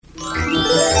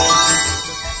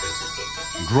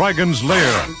Dragon's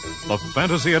Lair, the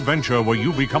fantasy adventure where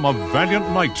you become a valiant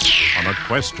knight on a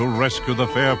quest to rescue the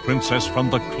fair princess from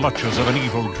the clutches of an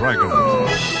evil dragon.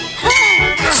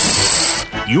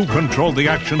 You control the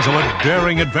actions of a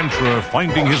daring adventurer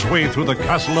finding his way through the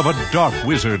castle of a dark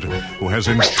wizard who has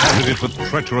enchanted it with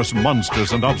treacherous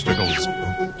monsters and obstacles.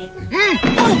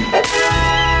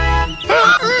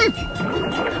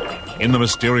 In the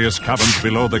mysterious caverns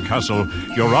below the castle,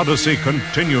 your odyssey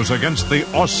continues against the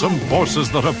awesome forces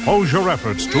that oppose your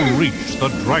efforts to reach the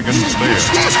Dragon's Lair.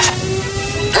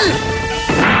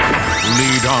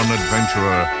 Lead on,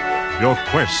 adventurer. Your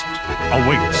quest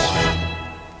awaits.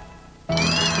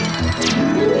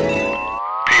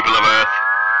 People of Earth,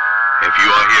 if you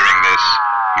are hearing this,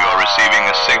 you are receiving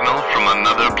a signal from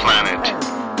another planet.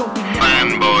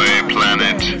 Fanboy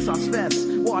Planet.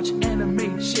 Watch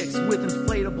anime chicks with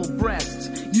inflatable breasts.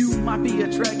 You might be a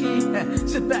Trekkie.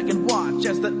 Sit back and watch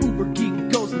as the uber geek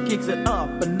goes and kicks it up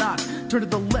a notch. Turn to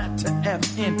the letter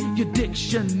F in your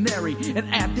dictionary and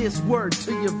add this word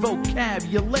to your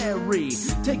vocabulary.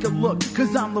 Take a look,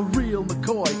 cause I'm the real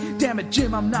McCoy. Damn it,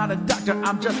 Jim, I'm not a doctor.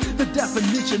 I'm just the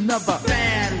definition of a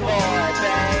fanboy,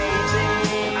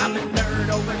 baby. I'm a nerd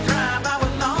overdrive. I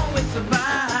will always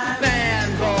survive.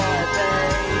 Fanboy,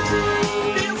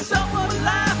 baby. Feel so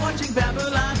alive watching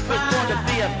Babylon 5. We're going to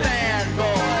be a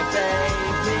fanboy,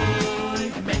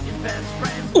 baby. Making best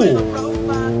friends with a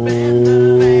robot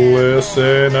band.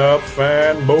 Listen up,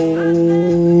 fanboys.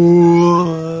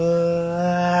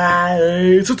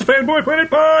 It's the Fanboy Planet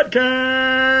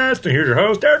Podcast. And here's your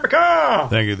host, Derek McCaw.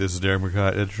 Thank you. This is Derek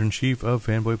McCaw, editor-in-chief of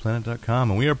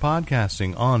FanboyPlanet.com, and we are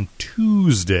podcasting on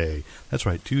Tuesday. That's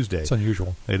right, Tuesday. It's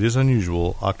unusual. It is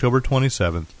unusual. October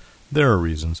 27th. There are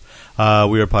reasons. We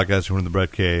are podcasting from the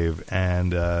Brett Cave,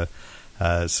 and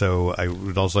so I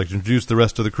would also like to introduce the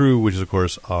rest of the crew, which is, of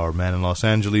course, our man in Los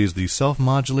Angeles, the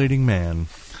self-modulating man.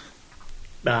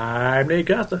 I'm Nate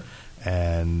Costa.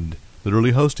 And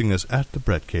literally hosting this at the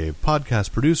Brett Cave,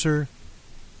 podcast producer,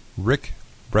 Rick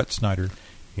Brett Snyder.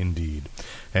 Indeed.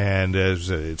 And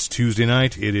as it's Tuesday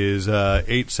night, it is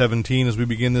 8:17 as we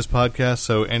begin this podcast,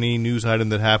 so any news item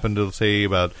that happened, to say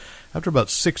after about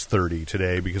 6:30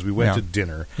 today, because we went to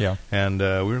dinner, and we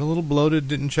were a little bloated,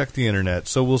 didn't check the internet,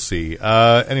 so we'll see.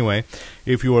 Anyway,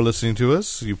 if you are listening to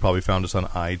us, you probably found us on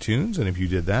iTunes, and if you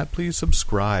did that, please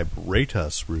subscribe, rate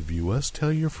us, review us,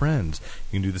 tell your friends.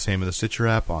 You can do the same in the Stitcher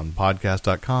app, on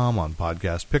podcast.com, on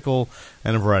Podcast Pickle,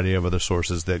 and a variety of other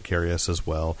sources that carry us as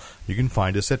well. You can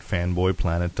find us at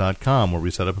fanboyplanet.com, where we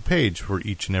set up a page for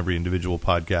each and every individual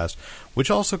podcast,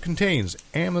 which also contains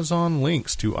Amazon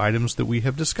links to items that we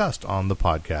have discussed on the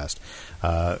podcast,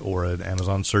 or an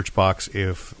Amazon search box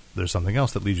if there's something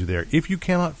else that leads you there, if you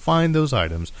cannot find those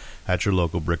items at your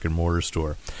local brick-and-mortar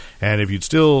store. And if you'd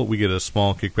still, we get a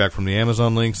small kickback from the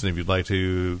Amazon links, and if you'd like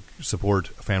to support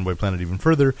Fanboy Planet even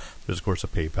further, there's, of course, a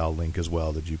PayPal link as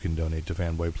well that you can donate to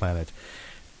Fanboy Planet.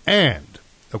 And,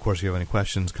 of course, if you have any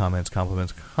questions, comments,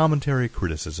 compliments, commentary,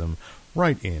 criticism,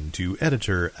 write in to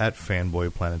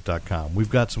editor@fanboyplanet.com. We've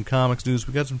got some comics news,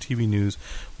 we've got some TV news,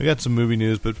 we've got some movie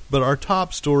news, but our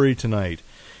top story tonight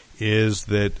is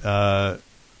that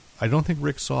I don't think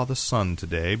Rick saw the sun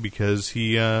today, because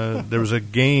he there was a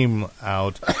game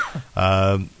out,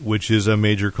 which is a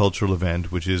major cultural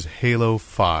event, which is Halo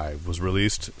 5 was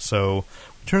released. So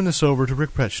we turn this over to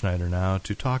Rick Brett Snyder now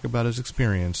to talk about his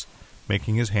experience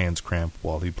making his hands cramp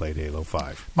while he played Halo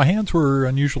 5. My hands were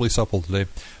unusually supple today.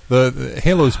 The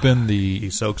Halo's been the... He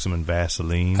soaks them in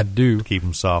Vaseline. I do. To keep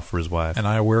them soft for his wife. And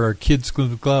I wear kids'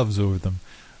 gloves over them.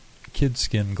 Kids'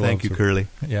 skin gloves. Thank you, Curly.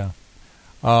 Yeah.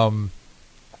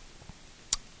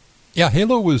 Yeah,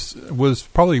 Halo was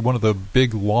probably one of the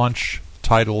big launch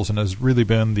titles, and has really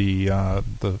been the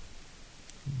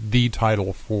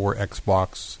title for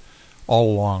Xbox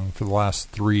all along for the last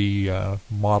three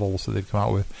models that they've come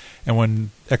out with. And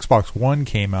when Xbox One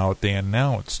came out, they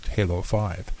announced Halo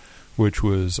 5, which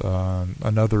was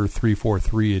another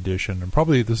 343 edition. And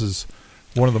probably this is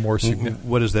one of the more significant...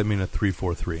 What does that mean, a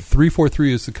 343?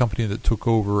 343 is the company that took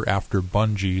over after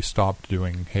Bungie stopped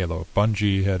doing Halo.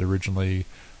 Bungie had originally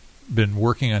been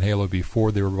working on Halo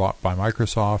before they were bought by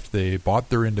Microsoft. They bought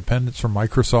their independence from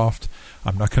Microsoft.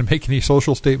 I'm not going to make any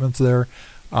social statements there.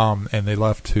 And they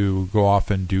left to go off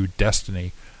and do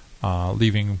Destiny,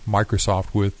 leaving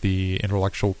Microsoft with the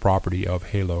intellectual property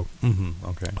of Halo. Mm-hmm.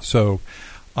 Okay. So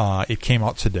it came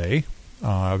out today,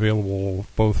 available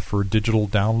both for digital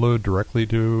download directly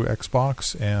to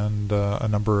Xbox and a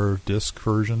number of disc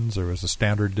versions. There was a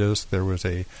standard disc. There was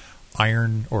a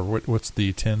iron, or what's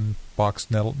the tin box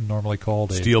normally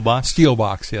called? Steel box? Steel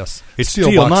box, yes. It's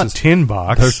steel, not tin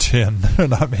box. They're tin. They're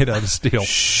not made out of steel.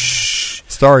 Shh.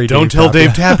 Sorry, Don't tell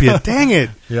Dave Tapia. Dang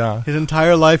it. Yeah. His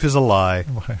entire life is a lie.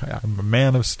 I'm a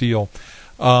man of steel.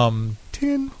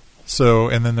 Tin. So,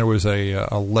 and then there was a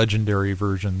legendary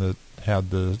version that had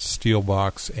the steel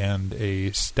box and a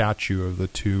statue of the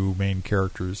two main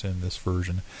characters in this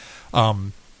version.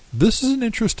 This is an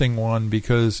interesting one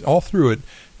because all through it,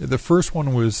 the first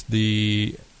one was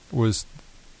the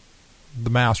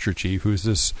Master Chief, who's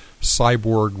this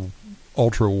cyborg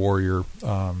ultra warrior,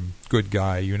 good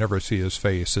guy. You never see his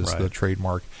face as the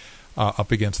trademark,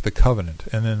 up against the Covenant.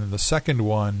 And then in the second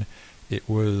one, it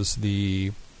was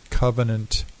the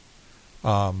Covenant.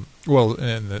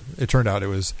 It turned out it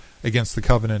was against the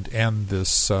Covenant and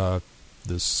this kind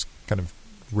of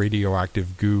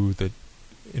radioactive goo that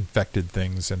infected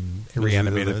things and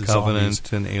reanimated the Covenant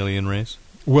zombies. and alien race.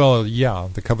 Well, yeah,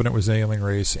 the Covenant was an alien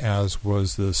race, as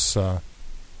was this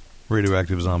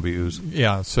radioactive zombie ooze.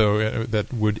 Yeah, so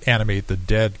that would animate the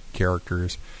dead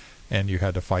characters, and you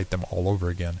had to fight them all over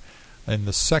again. In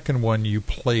the second one, you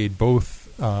played both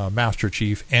Master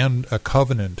Chief and a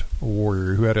Covenant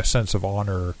warrior who had a sense of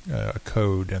honor, a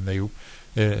code, and they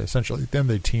essentially then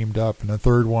they teamed up. In the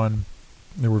third one,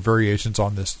 there were variations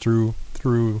on this through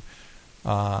there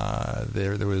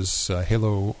was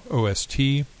Halo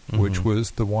OST, which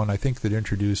was the one I think that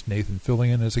introduced Nathan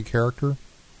Fillion as a character,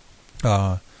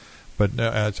 but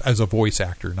as a voice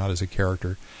actor, not as a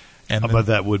character. And but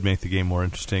that would make the game more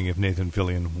interesting if Nathan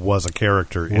Fillion was a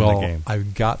character in the game.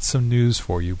 I've got some news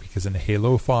for you, because in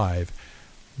Halo 5,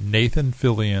 Nathan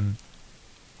Fillion,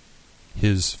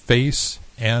 his face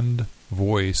and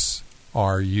voice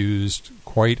are used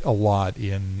quite a lot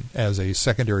as a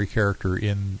secondary character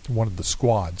in one of the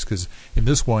squads, because in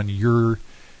this one you're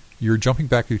jumping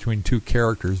back between two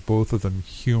characters, both of them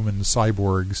human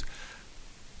cyborgs,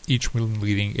 each one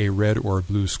leading a red or a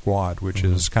blue squad, which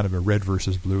is kind of a red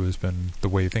versus blue has been the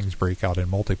way things break out in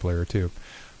multiplayer too.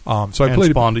 So I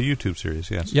played spawned a YouTube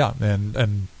series, yes. Yeah,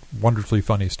 and wonderfully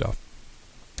funny stuff.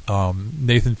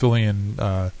 Nathan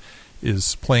Fillion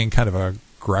is playing kind of a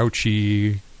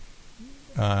grouchy,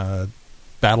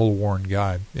 battle-worn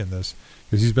guy in this,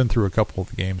 because he's been through a couple of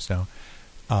the games now.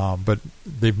 But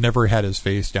they've never had his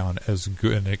face down as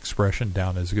good, an expression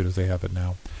down as good as they have it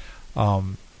now.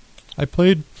 I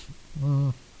played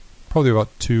probably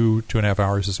about 2.5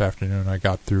 hours this afternoon. I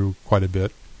got through quite a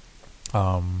bit,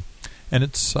 and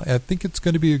I think it's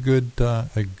going to be a good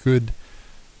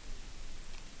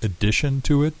addition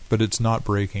to it. But it's not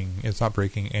breaking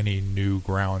any new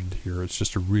ground here. It's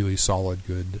just a really solid,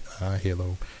 good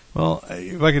Halo. Well,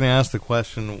 if I can ask the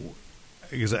question,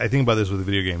 because I think about this with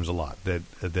video games a lot, that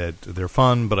they're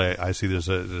fun, but I see there's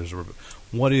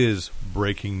what is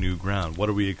breaking new ground? What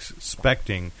are we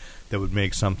expecting that would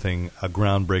make something a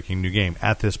groundbreaking new game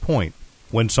at this point,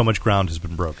 when so much ground has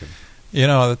been broken? You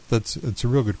know, it's a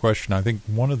real good question. I think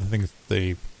one of the things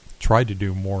they tried to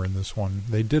do more in this one,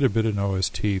 they did a bit in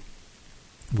OST,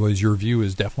 was your view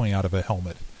is definitely out of a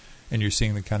helmet, and you're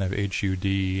seeing the kind of HUD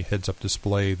heads-up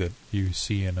display that you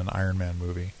see in an Iron Man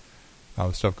movie.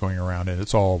 Stuff going around, and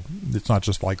it's not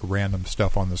just like random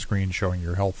stuff on the screen showing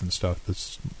your health and stuff.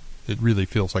 It really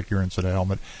feels like you're inside a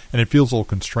helmet, and it feels a little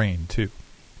constrained too.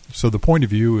 So the point of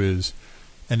view is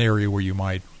an area where you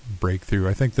might break through.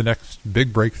 I think the next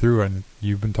big breakthrough, and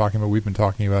we've been talking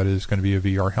about, is going to be a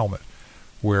VR helmet,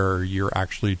 where you're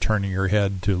actually turning your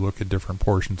head to look at different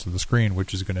portions of the screen,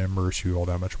 which is going to immerse you all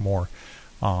that much more.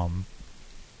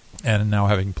 And now,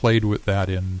 having played with that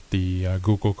in the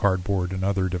Google Cardboard and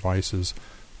other devices,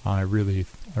 I really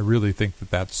think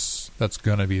that's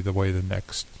going to be the way the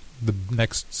next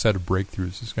set of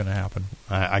breakthroughs is going to happen.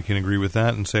 I can agree with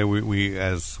that, and say we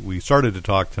as we started to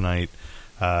talk tonight,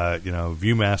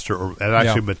 ViewMaster,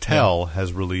 Mattel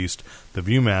has released the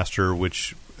ViewMaster,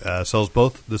 which sells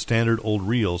both the standard old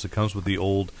reels. It comes with the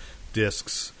old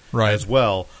discs as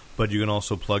well, but you can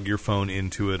also plug your phone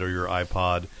into it or your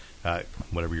iPod.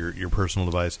 Whatever your personal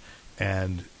device,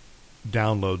 and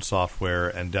download software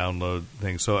and download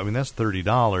things. So, I mean, that's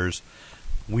 $30.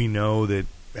 We know that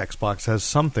Xbox has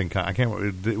something. I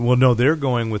can't. Well, no, they're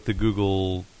going with the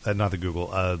Google, not the Google.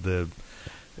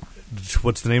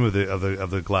 What's the name of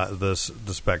the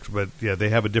specs? But yeah, they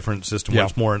have a different system. Where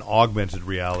it's more an augmented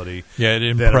reality. Yeah,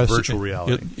 than a virtual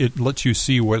reality. It lets you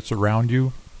see what's around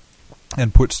you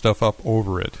and put stuff up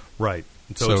over it. Right.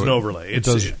 So it's an overlay. It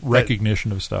does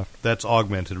recognition of stuff. That's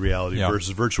augmented reality versus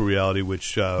virtual reality,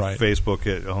 which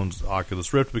Facebook owns.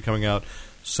 Oculus Rift will be coming out.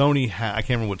 Sony, I can't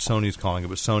remember what Sony's calling it,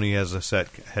 but Sony has a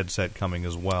headset coming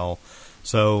as well.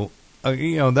 So,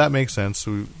 that makes sense.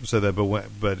 We said that,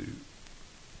 but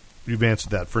you've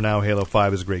answered that. For now, Halo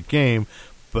 5 is a great game,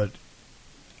 but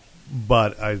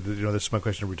But this is my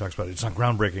question. Everybody talks about it. It's not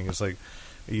groundbreaking. It's like,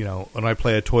 when I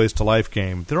play a Toys to Life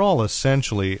game, they're all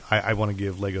essentially. I want to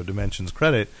give Lego Dimensions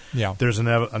credit. Yeah. There's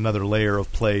another layer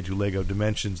of play to Lego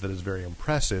Dimensions that is very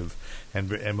impressive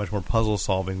and much more puzzle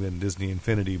solving than Disney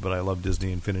Infinity. But I love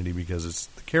Disney Infinity because it's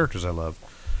the characters I love.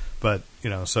 But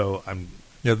so I'm.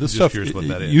 Yeah, this just stuff curious what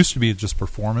that is. Used to be just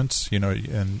performance,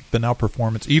 but now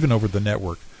performance, even over the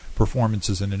network, performance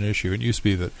isn't an issue. It used to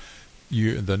be that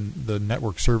the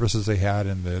network services they had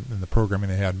and the programming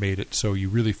they had made it so you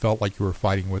really felt like you were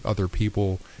fighting with other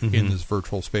people in this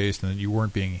virtual space, and that you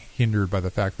weren't being hindered by the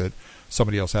fact that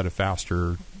somebody else had a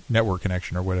faster network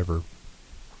connection or whatever.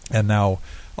 And now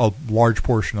a large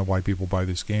portion of why people buy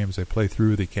these games, they play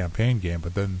through the campaign game,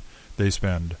 but then they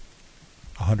spend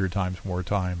 100 times more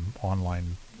time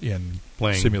online in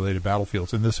playing simulated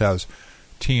battlefields. And this has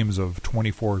teams of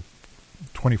 24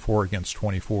 against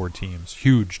 24 teams,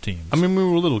 huge teams. I mean, when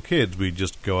we were little kids, we'd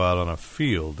just go out on a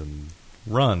field and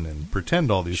run and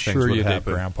pretend all these things would you happen.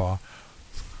 Did, Grandpa.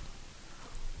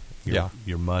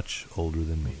 You're much older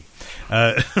than me.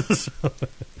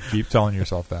 Keep telling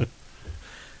yourself that.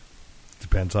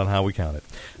 Depends on how we count it.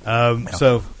 That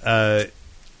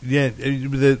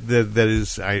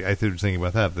is. I was thinking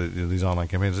about that. These online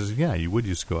campaigns. You would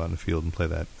just go out in the field and play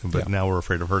that, but now we're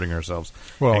afraid of hurting ourselves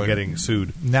and getting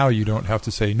sued. Now you don't have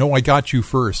to say, "No, I got you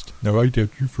first." No, I did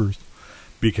you first,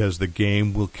 because the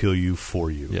game will kill you for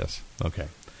you. Yes. Okay.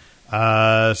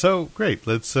 So great.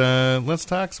 Let's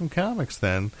talk some comics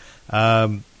then.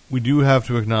 We do have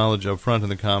to acknowledge up front in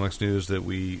the comics news that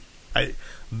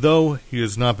though he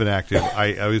has not been active,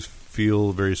 I always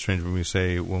feel very strange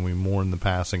when we mourn the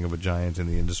passing of a giant in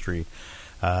the industry,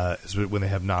 when they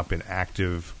have not been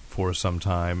active for some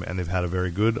time and they've had a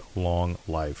very good long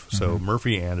life. So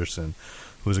Murphy Anderson,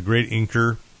 who was a great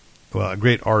inker, a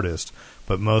great artist,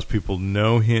 but most people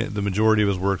know him, the majority of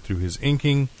his work through his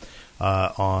inking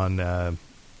on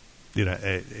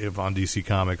DC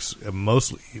Comics,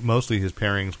 mostly his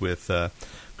pairings with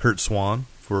Kurt Swan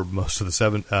for most of the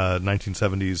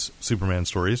 1970s Superman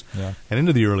stories, and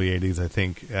into the early 80s, I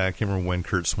think. I can't remember when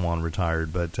Kurt Swan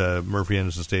retired, but Murphy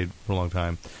Anderson stayed for a long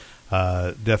time.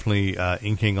 Definitely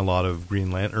inking a lot of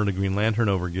early Green Lantern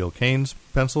over Gil Kane's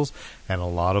pencils, and a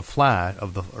lot of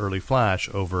the early Flash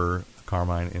over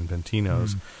Carmine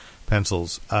Infantino's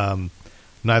pencils.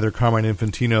 Neither Carmine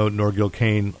Infantino nor Gil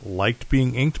Kane liked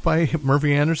being inked by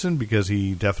Murphy Anderson because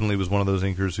he definitely was one of those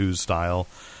inkers whose style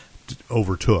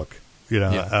overtook.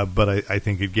 But I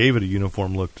think it gave it a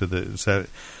uniform look to the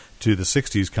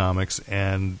 60s comics,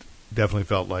 and definitely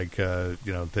felt like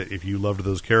that if you loved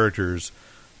those characters,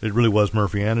 it really was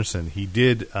Murphy Anderson. He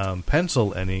did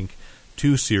pencil and ink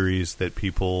 2 series that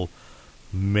people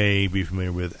may be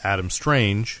familiar with: Adam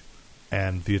Strange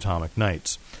and The Atomic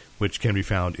Knights, which can be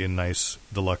found in nice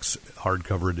deluxe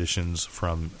hardcover editions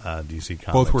from DC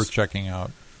Comics. Both worth checking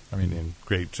out. I mean,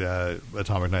 great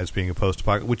Atomic Knights being a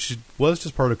post-apocalyptic, which was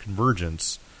just part of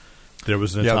Convergence. There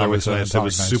was an Atomic Knights. There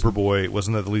was Superboy.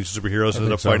 Wasn't that the Legion of Superheroes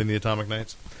ended up fighting the Atomic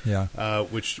Knights? Yeah.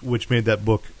 Which made that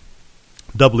book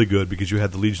doubly good because you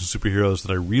had the Legion of Superheroes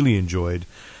that I really enjoyed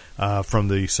from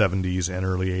the 70s and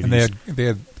early 80s. And they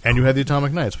had and you had the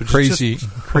Atomic Knights, which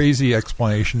crazy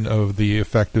explanation of the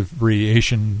effect of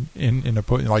radiation in a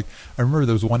put. Like, I remember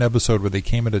there was one episode where they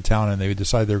came into town and they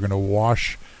decided they were going to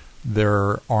wash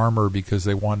their armor because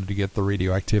they wanted to get the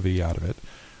radioactivity out of it.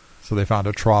 So they found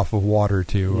a trough of water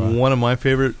to... One of my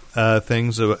favorite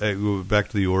things, back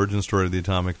to the origin story of the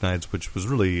Atomic Knights, which was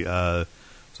really... was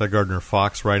that Gardner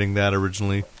Fox writing that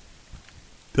originally?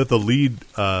 That the lead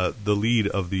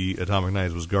of the Atomic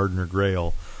Knights was Gardner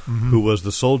Grail, who was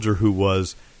the soldier who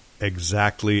was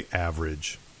exactly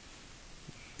average.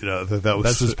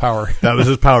 That's his power. That was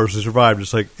his power to survive.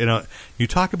 Just like, you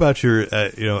talk about your,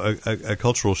 a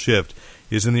cultural shift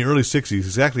is in the early 60s,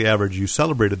 exactly average. You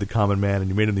celebrated the common man and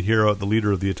you made him the hero, the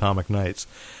leader of the Atomic Knights.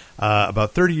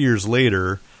 About 30 years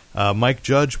later, Mike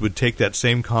Judge would take that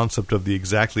same concept of the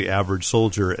exactly average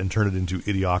soldier and turn it into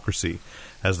Idiocracy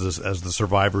as the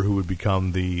survivor who would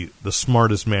become the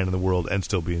smartest man in the world and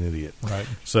still be an idiot. Right.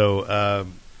 So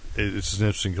it's an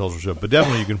interesting cultural shift. But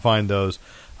definitely you can find those.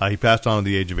 He passed on at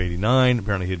the age of 89.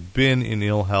 Apparently he had been in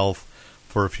ill health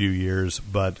for a few years,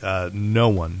 but no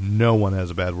one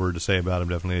has a bad word to say about him.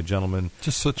 Definitely a gentleman.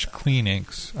 Just such clean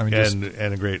inks. I mean,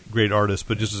 and a great artist,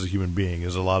 but just as a human being.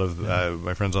 As a lot of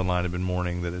my friends online have been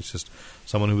mourning that it's just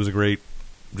someone who was a great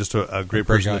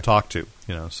person guy to talk to.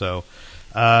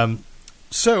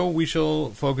 So we shall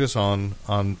focus on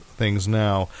things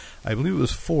now. I believe it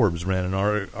was Forbes ran an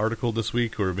article this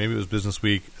week, or maybe it was Business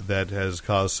Week, that has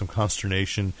caused some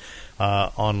consternation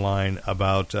online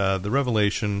about the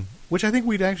revelation which I think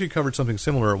we'd actually covered something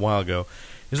similar a while ago,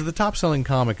 is that the top-selling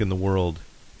comic in the world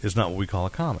is not what we call a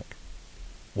comic.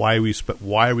 Why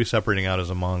are we separating out as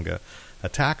a manga?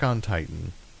 Attack on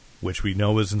Titan, which we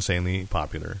know is insanely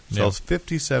popular, sells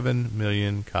 57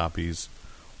 million copies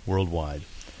worldwide.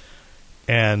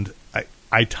 And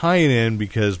I tie it in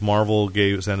because Marvel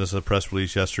sent us a press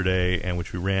release yesterday, and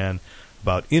which we ran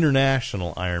about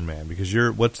international Iron Man. Because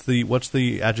what's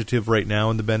the adjective right now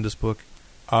in the Bendis book?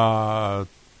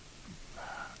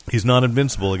 He's not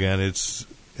invincible again. It's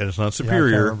not superior.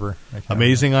 I can't remember.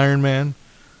 Amazing Iron Man.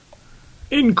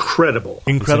 Incredible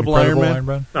Iron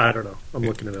Man? I don't know. I'm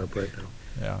looking it up right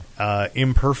now. Yeah.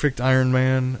 Imperfect Iron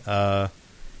Man.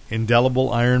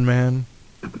 Indelible Iron Man.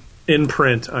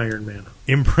 Imprint Iron Man.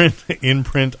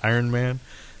 Imprint Iron Man.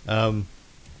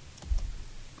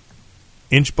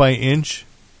 Inch by inch,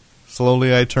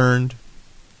 slowly I turned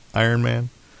Iron Man.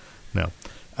 No.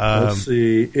 Let's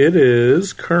see. It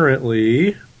is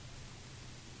currently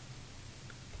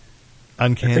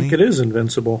Uncanny. I think it is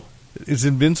Invincible. It's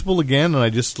Invincible again, and I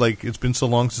just it's been so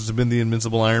long since I've been the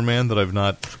Invincible Iron Man that I've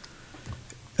not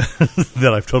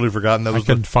that I've totally forgotten. That was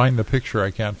I can find the picture.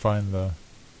 I can't find the.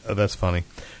 Oh, that's funny.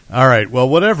 All right. Well,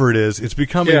 whatever it is, it's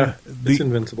becoming. Yeah, it's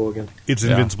Invincible again. It's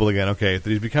Invincible again. Okay, that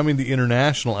he's becoming the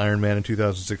international Iron Man in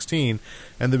 2016,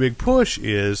 and the big push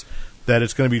is that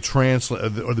it's going to be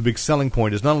translated, or the big selling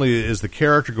point is not only is the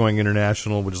character going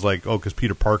international, which is because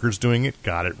Peter Parker's doing it,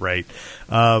 got it right,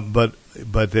 but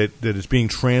that it's being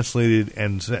translated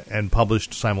and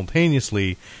published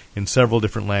simultaneously in several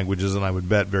different languages, and I would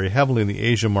bet very heavily in the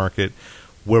Asia market,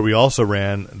 where we also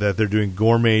ran that they're doing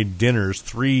gourmet dinners,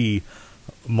 3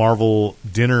 Marvel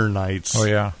dinner nights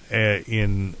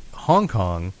in Hong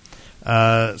Kong.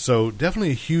 So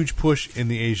definitely a huge push in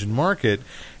the Asian market,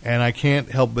 and I can't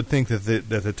help but think that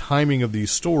the timing of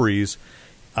these stories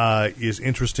is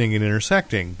interesting and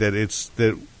intersecting. That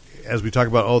as we talk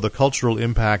about the cultural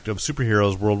impact of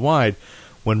superheroes worldwide,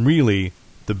 when really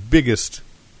the biggest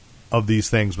of these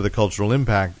things with a cultural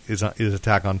impact is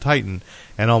Attack on Titan,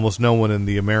 and almost no one in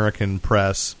the American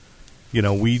press, we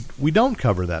don't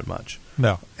cover that much.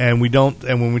 No, and we don't.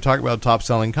 And when we talk about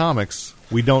top-selling comics,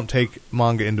 we don't take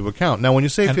manga into account. Now, when you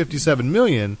say 57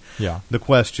 million, the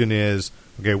question is,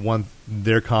 okay,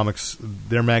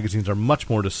 their magazines are much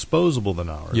more disposable than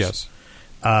ours. Yes,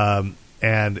 and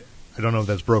I don't know if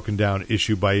that's broken down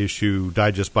issue by issue,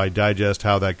 digest by digest,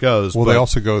 how that goes. Well, they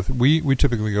also go. We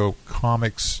typically go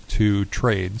comics to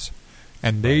trades,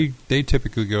 and they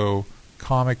typically go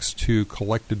comics to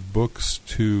collected books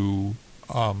to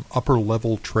upper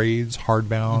level trades,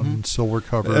 hardbound, silver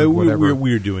cover, whatever.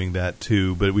 We're doing that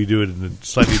too, but we do it in a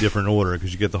slightly different order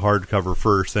because you get the hardcover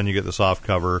first, then you get the soft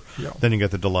cover, then you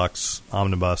get the deluxe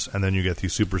omnibus, and then you get the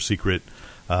super secret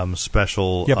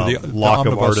special lock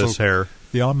of artist's hair.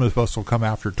 The omnibus will come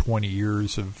after 20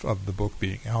 years of the book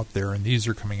being out there, and these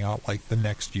are coming out the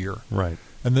next year. Right.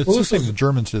 And it's the same. The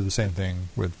Germans did the same thing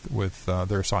with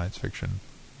their science fiction.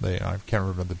 I can't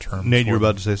remember the term. Nate, you were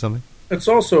about to say something? It's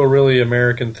also a really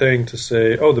American thing to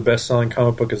say, the best-selling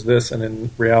comic book is this, and in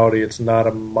reality it's not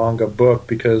a manga book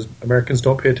because Americans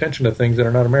don't pay attention to things that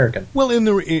are not American. Well,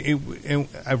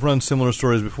 I've run similar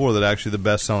stories before that actually the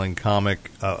best-selling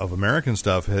comic of American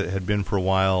stuff had been for a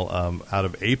while out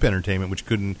of Ape Entertainment, which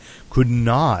could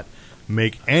not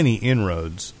make any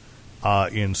inroads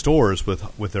in stores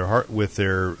with their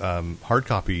hard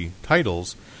copy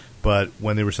titles, but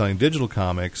when they were selling digital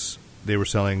comics, they were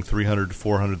selling 300 to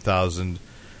 400,000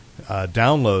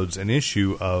 downloads an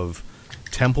issue of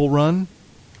Temple Run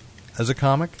as a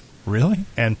comic. Really?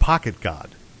 And Pocket God.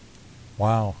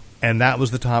 Wow. And that was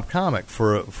the top comic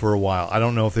for a while. I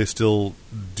don't know if they still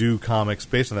do comics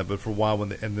based on that, but for a while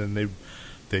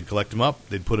they'd collect them up,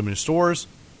 they'd put them in stores.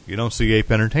 You don't see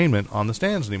Ape Entertainment on the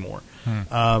stands anymore.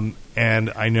 And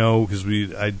I know because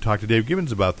I talked to Dave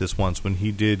Gibbons about this once when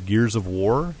he did Gears of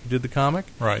War. He did the comic.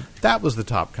 Right. That was the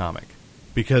top comic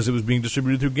because it was being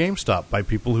distributed through GameStop by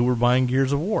people who were buying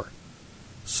Gears of War.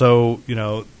 So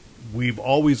we've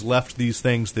always left these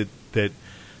things that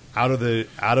out of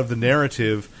the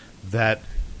narrative that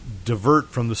divert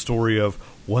from the story of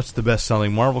what's the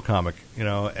best-selling Marvel comic.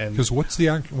 And because what's the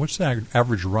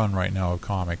average run right now of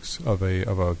comics of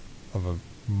a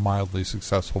mildly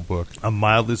successful book? A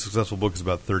mildly successful book is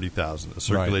about 30,000. A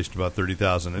circulation about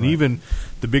 30,000. And even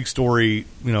the big story,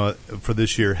 for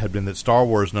this year had been that Star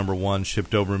Wars #1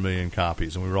 shipped over 1 million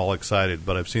copies, and we were all excited.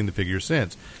 But I've seen the figures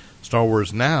since. Star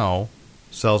Wars now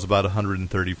sells about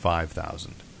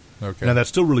 135,000. Okay. Now that's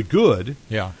still really good.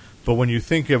 Yeah. But when you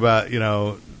think about,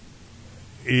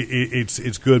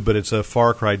 it's good, but it's a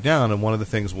far cry down. And one of the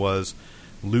things was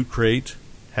Loot Crate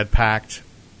had packed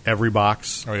every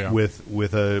box Oh, yeah.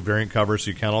 with a variant cover,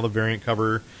 so you count all the variant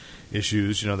cover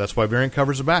issues. That's why variant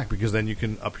covers are back, because then you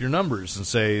can up your numbers and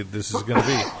say this is going to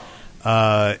be.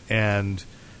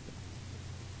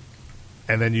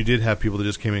 And then you did have people that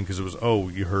just came in because it was,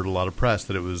 you heard a lot of press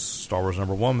that it was Star Wars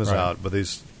 #1 was out, but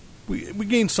we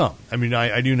gained some. I mean,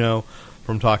 I do know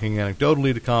from talking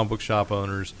anecdotally to comic book shop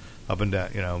owners up and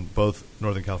down, both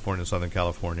Northern California and Southern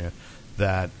California,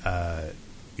 that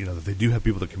that they do have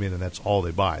people that come in and that's all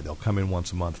they buy. They'll come in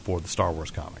once a month for the Star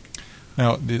Wars comic.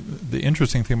 Now, the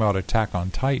interesting thing about Attack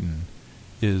on Titan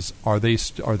is, are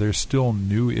there still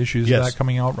new issues of that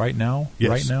coming out right now? Yes.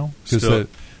 Right now?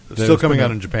 Still coming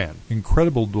out in Japan.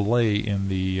 Incredible delay in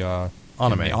the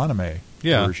anime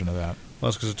version of that.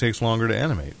 Well, that's because it takes longer to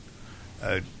animate.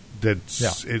 And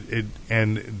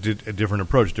a different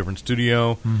approach, different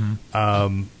studio. Mm-hmm.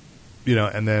 And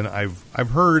then I've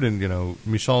heard, and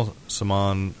Michel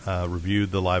Simon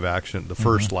reviewed the live action, the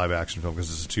first live action film,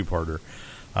 because it's a two-parter.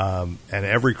 And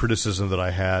every criticism that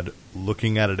I had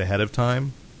looking at it ahead of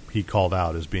time, he called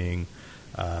out as being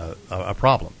a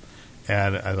problem.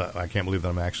 And I can't believe that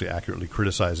I'm actually accurately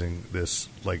criticizing this,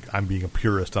 like I'm being a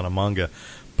purist on a manga.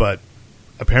 But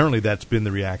apparently that's been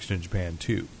the reaction in Japan,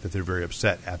 too, that they're very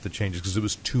upset at the changes, because it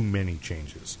was too many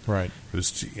changes. Right. It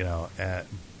was,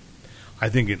 I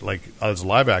think it, as a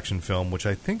live-action film, which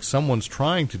I think someone's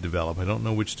trying to develop, I don't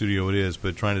know which studio it is,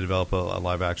 but trying to develop a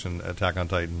live-action Attack on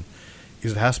Titan,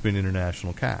 is it has to be an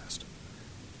international cast,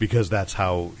 because that's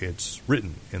how it's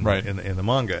written in the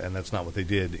manga, and that's not what they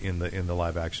did in the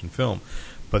live action film.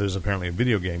 But there's apparently a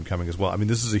video game coming as well. I mean,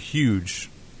 this is a huge,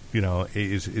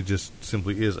 it just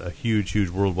simply is a huge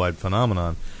worldwide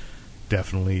phenomenon.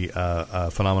 Definitely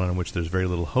a phenomenon in which there's very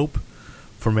little hope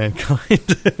for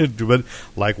mankind, but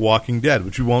like Walking Dead,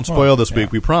 which we won't spoil this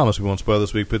week. We promise we won't spoil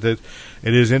this week, but it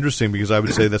is interesting, because I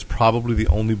would say that's probably the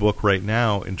only book right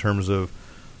now in terms of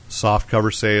soft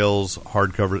cover sales,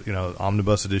 hardcover,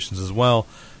 omnibus editions as well,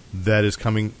 that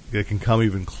can come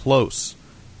even close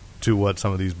to what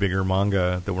some of these bigger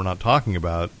manga that we're not talking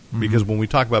about. Mm-hmm. Because when we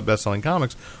talk about best-selling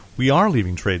comics, we are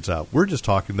leaving trades out. We're just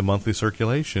talking the monthly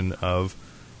circulation of,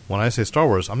 when I say Star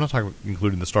Wars, I'm not talking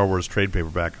including the Star Wars trade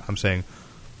paperback. I'm saying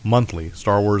monthly.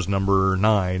 Star Wars number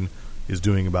 9 is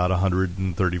doing about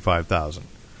 135,000.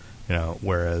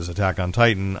 Whereas Attack on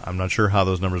Titan, I'm not sure how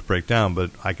those numbers break down,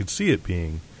 but I could see it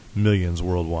being millions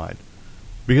worldwide,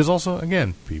 because also,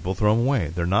 again, people throw them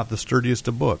away. They're not the sturdiest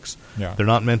of books. They're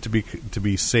not meant to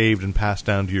be saved and passed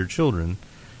down to your children.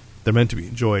 They're meant to be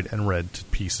enjoyed and read to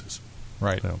pieces.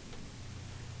 Right.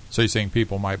 So you're saying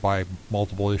people might buy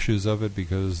multiple issues of it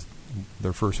because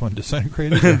their first one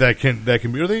disintegrated? that can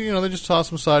be, or they just toss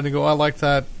them aside and go, I like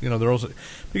that. They're also,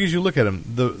 because you look at them,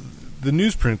 the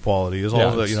newsprint quality is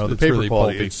all the paper really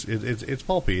quality. Pulpy. It's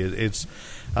pulpy. It's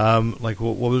like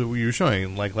what was it you were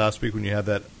showing? Like last week when you had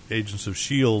that Agents of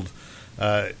S.H.I.E.L.D.,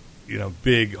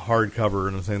 big hardcover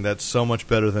and thing. That's so much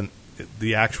better than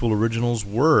the actual originals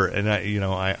were. And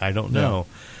I don't know.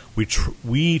 We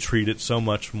treat it so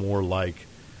much more like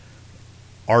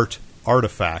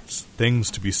artifacts, things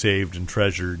to be saved and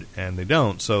treasured, and they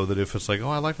don't. So that if it's like,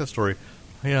 I like that story,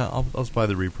 I'll just buy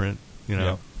the reprint.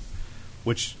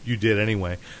 Which you did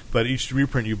anyway. But each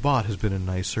reprint you bought has been a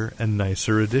nicer and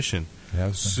nicer edition.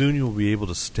 Soon you will be able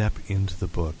to step into the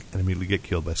book and immediately get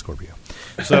killed by Scorpio.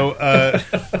 So I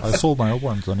sold my old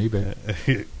ones on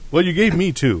eBay. Well, you gave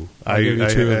me 2. I gave you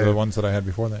 2 of the ones that I had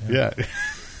before that. Yeah.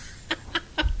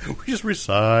 We just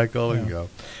recycle and go.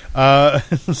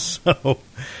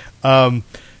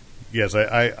 Yes,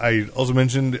 I also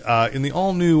mentioned in the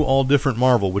all-new, all-different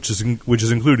Marvel, which is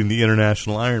including the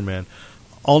International Iron Man,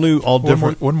 all-new,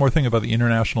 all-different... One more thing about the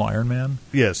International Iron Man.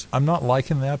 Yes. I'm not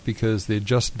liking that because they've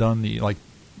just done the...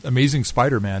 Amazing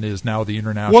Spider-Man is now the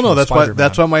International Spider-Man.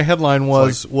 That's why my headline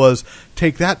was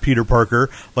take that, Peter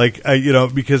Parker,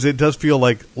 because it does feel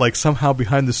like somehow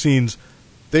behind the scenes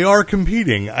they are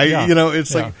competing.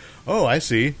 Like, oh, I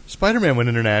see. Spider-Man went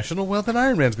international. Well, then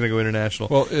Iron Man's going to go international.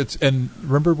 Well, and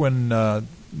remember when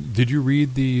did you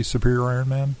read the Superior Iron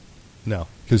Man? No,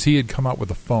 because he had come out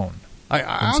with a phone.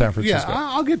 in San Francisco. Yeah,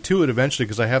 I'll get to it eventually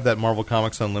because I have that Marvel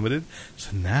Comics Unlimited,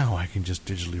 so now I can just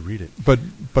digitally read it.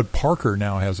 But Parker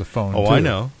now has a phone. Oh, too. I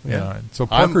know. Yeah. So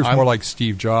Parker's more like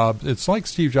Steve Jobs. It's like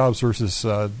Steve Jobs versus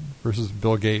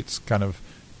Bill Gates, kind of.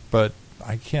 But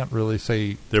I can't really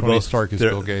say Tony Stark is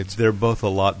Bill Gates. They're both a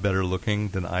lot better looking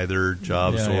than either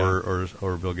Jobs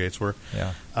or Bill Gates were.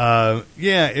 Yeah. I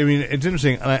mean, it's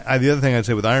interesting. And the other thing I'd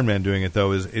say with Iron Man doing it,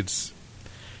 though, is it's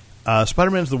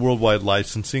Spider-Man's the worldwide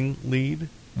licensing lead,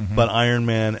 but Iron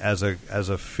Man as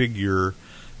a figure,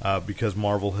 because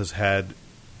Marvel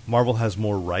has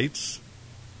more rights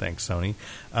thanks Sony,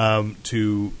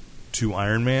 to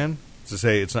Iron Man. To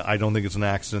say it's not, I don't think it's an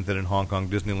accident that in Hong Kong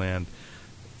Disneyland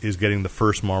is getting the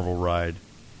first Marvel ride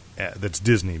that's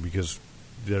Disney, because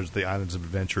there's the Islands of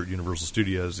Adventure at Universal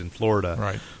Studios in Florida,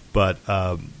 Right. but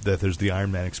that there's the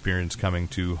Iron Man experience coming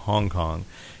to Hong Kong,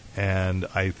 and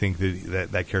I think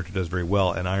that character does very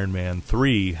well. And Iron Man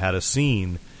 3 had a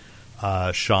scene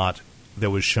shot that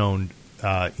was shown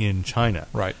in China,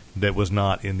 Right. that was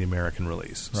not in the American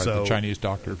release. Right, So the Chinese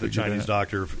doctor. the figured it Chinese out.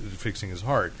 doctor fixing his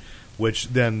heart, which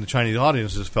then the Chinese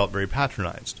audiences felt very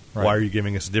patronized. Right. Why are you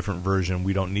giving us a different version?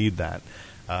 We don't need that.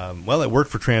 Well, it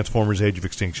worked for Transformers: Age of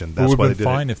Extinction. It That's would why have they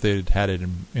been did fine it. if they'd had it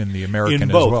in the American In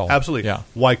both, as well. absolutely. Yeah.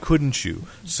 Why couldn't you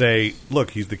say,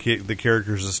 look, he's the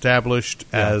character's established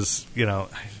as,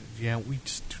 yeah, we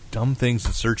just do dumb things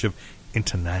in search of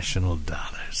international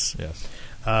dollars. Yes.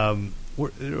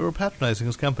 We're patronizing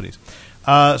those companies.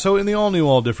 So in the all new,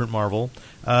 all different Marvel,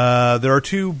 there are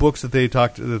two books that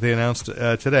they announced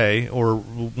today, or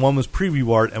one was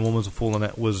preview art and one was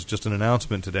was just an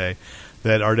announcement today,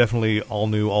 that are definitely all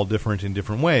new, all different in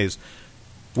different ways.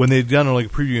 When they'd done a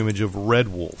preview image of Red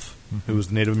Wolf, who was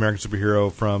the Native American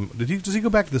superhero from, does he go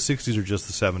back to the 60s or just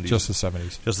the 70s? Just the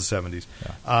 70s. Just the 70s.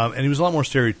 Yeah. And he was a lot more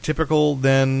stereotypical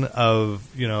then of,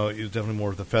 he was definitely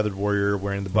more of the feathered warrior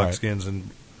wearing the buckskins,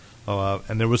 and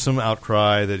there was some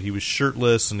outcry that he was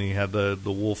shirtless and he had the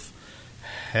wolf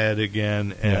head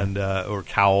again, and or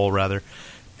cowl rather,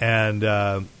 and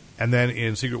then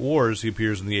in Secret Wars he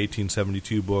appears in the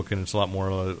 1872 book, and it's a lot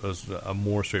more a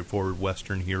more straightforward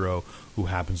Western hero who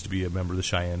happens to be a member of the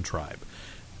Cheyenne tribe,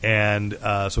 and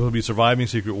so he'll be surviving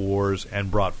Secret Wars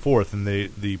and brought forth, and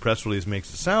the press release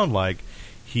makes it sound like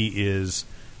he is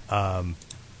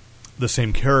the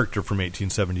same character from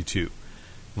 1872.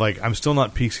 Like, I'm still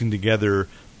not piecing together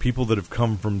people that have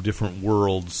come from different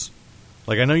worlds.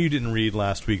 Like, I know you didn't read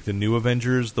last week the New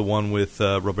Avengers, the one with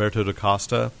Roberto da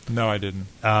Costa. No, I didn't.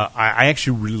 I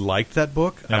actually really liked that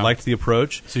book. Yeah. I liked the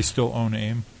approach. Does he still own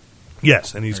AIM?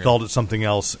 Yes, and he's Okay. called it something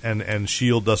else, and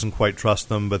S.H.I.E.L.D. doesn't quite trust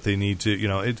them, but they need to,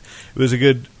 it was a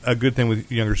good thing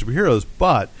with younger superheroes,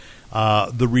 but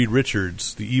the Reed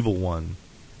Richards, the evil one,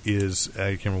 is,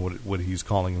 I can't remember what he's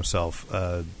calling himself,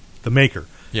 the Maker.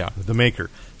 Yeah. The Maker.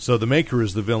 So the Maker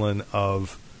is the villain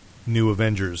of New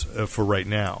Avengers for right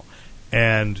now.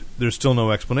 And there's still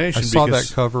no explanation. I saw because,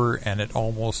 that cover, and it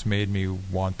almost made me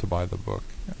want to buy the book.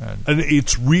 and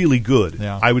it's really good.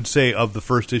 Yeah. I would say of the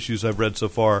first issues I've read so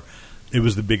far, it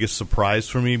was the biggest surprise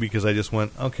for me, because I just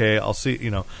went, okay, I'll see.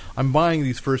 I'm buying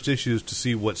these first issues to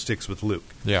see what sticks with Luke.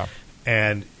 Yeah.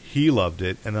 And he loved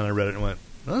it, and then I read it and went,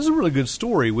 this is a really good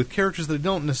story with characters that I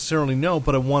don't necessarily know,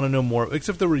 but I want to know more,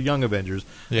 except they were young Avengers.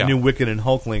 Yeah. I knew Wiccan and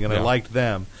Hulkling, and I Yeah. liked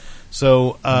them.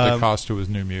 So DaCosta was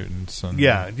New Mutants. And,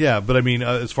 yeah, but I mean,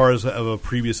 as far as of a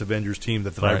previous Avengers team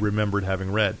that I Right. remembered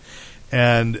having read.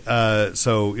 And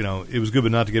so, it was good,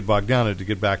 but not to get bogged down. And to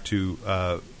get back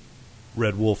to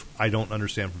Red Wolf, I don't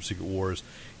understand from Secret Wars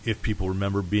if people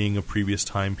remember being of previous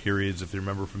time periods, if they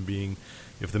remember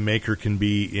if the Maker can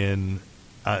be in,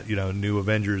 New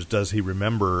Avengers, does he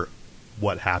remember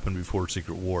what happened before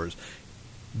Secret Wars?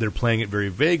 They're playing it very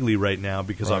vaguely right now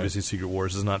because Right. obviously Secret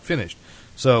Wars is not finished.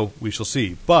 So we shall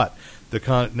see. But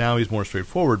now he's more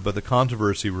straightforward, but the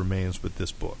controversy remains with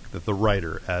this book, that the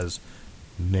writer, as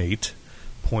Nate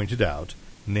pointed out,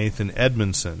 Nathan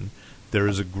Edmondson, there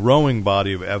is a growing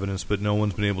body of evidence, but no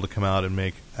one's been able to come out and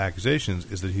make accusations,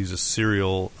 is that he's a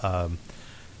serial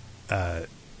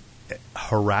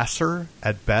harasser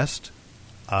at best,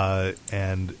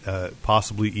 and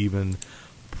possibly even,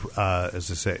 as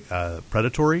I say,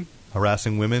 predatory,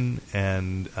 harassing women,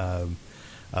 and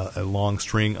a long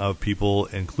string of people,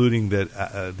 including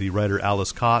that the writer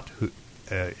Alice Cott,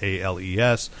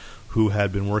 A-L-E-S, who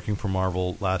had been working for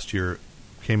Marvel last year,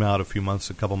 came out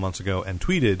a couple months ago, and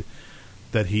tweeted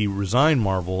that he resigned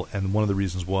Marvel, and one of the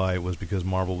reasons why was because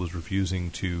Marvel was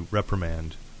refusing to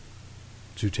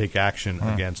take action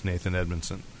against Nathan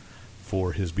Edmondson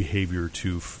for his behavior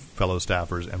to fellow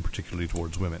staffers, and particularly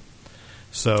towards women.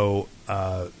 So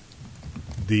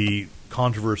the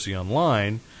controversy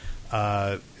online,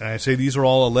 and I say these are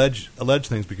all alleged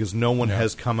things because no one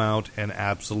has come out and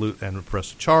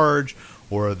pressed a charge,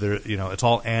 or it's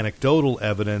all anecdotal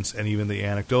evidence, and even the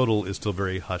anecdotal is still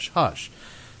very hush-hush.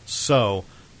 So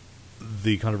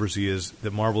the controversy is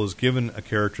that Marvel has given a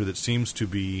character that seems to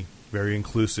be very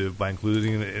inclusive by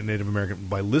including a Native American,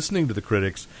 by listening to the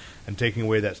critics and taking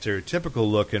away that stereotypical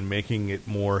look and making it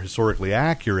more historically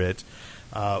accurate,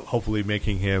 hopefully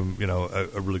making him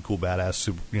a really cool badass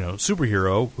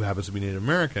superhero who happens to be Native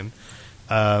American.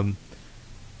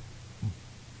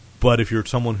 But if you're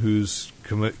someone who's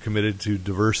committed to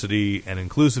diversity and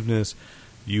inclusiveness,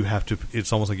 you have to.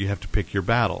 It's almost like you have to pick your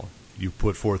battle. You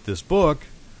put forth this book,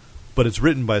 but it's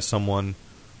written by someone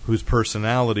whose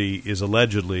personality is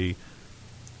allegedly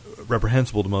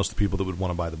reprehensible to most of the people that would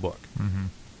want to buy the book. Mm-hmm.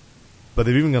 But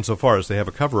they've even gone so far as they have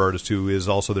a cover artist who is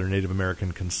also their Native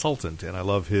American consultant, and I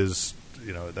love his.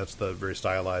 That's the very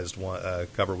stylized one,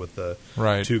 cover with the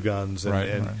two guns,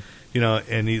 and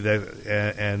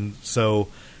and so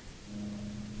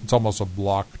it's almost a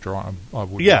block drawing.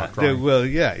 Yeah, well,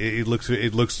 yeah, it looks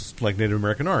like Native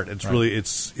American art. It's really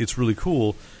it's really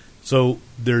cool. So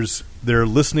they're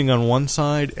listening on one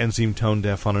side and seem tone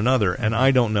deaf on another, and I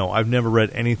don't know. I've never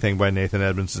read anything by Nathan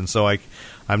Edmondson, so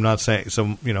I'm not saying.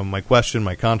 So my question,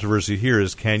 my controversy here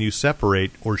is: can you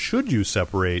separate, or should you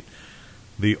separate,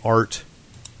 the art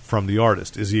from the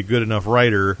artist? Is he a good enough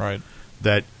writer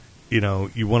that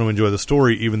you want to enjoy the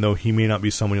story, even though he may not be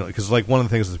someone? Because like one of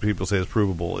the things that people say is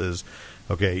provable is,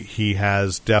 okay, he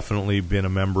has definitely been a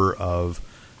member of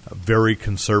very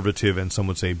conservative and some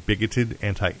would say bigoted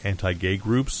anti-gay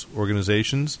groups,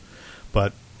 organizations,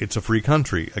 but it's a free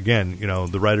country. Again,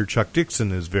 the writer Chuck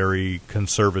Dixon is very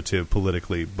conservative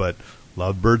politically, but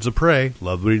loved Birds of Prey,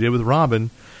 loved what he did with Robin,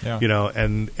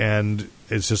 and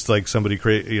it's just like somebody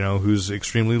who's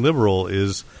extremely liberal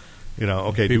is,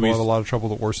 okay. People have a lot of trouble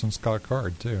with Orson Scott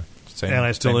Card too. And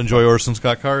I still enjoy Orson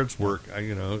Scott Card's work,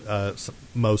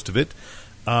 most of it.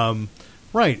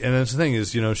 Right, and that's the thing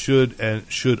is,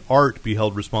 should art be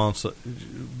held responsible,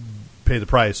 pay the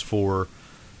price for,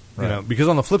 because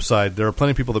on the flip side, there are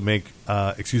plenty of people that make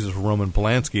excuses for Roman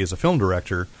Polanski as a film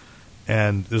director,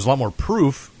 and there's a lot more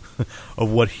proof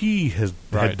of what he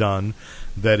had done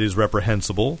that is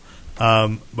reprehensible,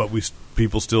 but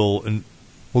people still.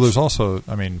 Well, there's also,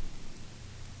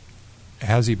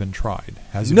 has he been tried?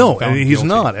 No, he's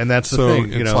not, and that's the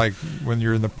thing. It's like when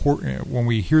you're in when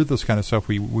we hear this kind of stuff,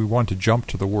 we want to jump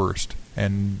to the worst,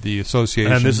 and the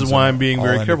association. And this is why I'm being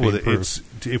very careful with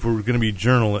it. If we're going to be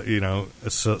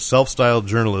self-styled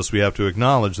journalists, we have to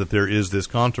acknowledge that there is this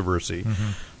controversy.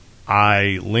 Mm-hmm.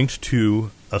 I linked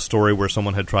to a story where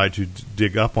someone had tried to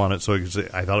dig up on it, so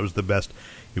I thought it was the best.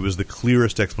 It was the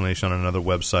clearest explanation on another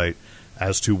website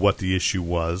as to what the issue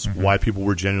was, why people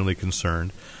were genuinely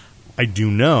concerned. I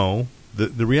do know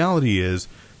that the reality is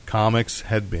comics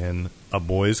had been a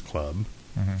boys' club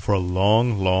for a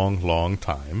long, long, long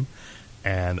time.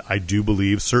 And I do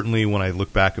believe, certainly when I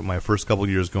look back at my first couple of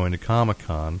years going to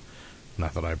Comic-Con,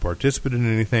 not that I participated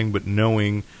in anything, but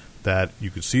knowing that you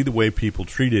could see the way people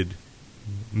treated,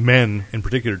 men in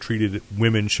particular, treated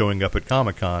women showing up at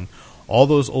Comic-Con, all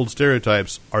those old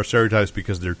stereotypes are stereotypes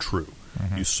because they're true.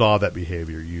 You saw that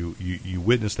behavior. You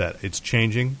witnessed that. It's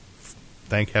changing.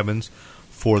 Thank heavens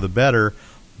for the better,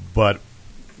 but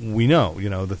we know,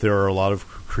 that there are a lot of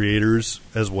creators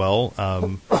as well,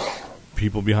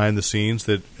 people behind the scenes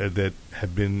that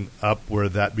have been up where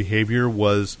that behavior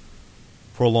was,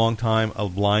 for a long time, a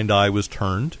blind eye was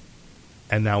turned,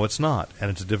 and now it's not, and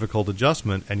it's a difficult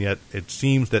adjustment, and yet it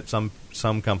seems that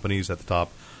some companies at the top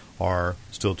are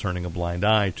still turning a blind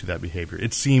eye to that behavior.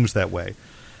 It seems that way.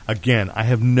 Again, I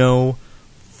have no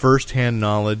first-hand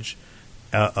knowledge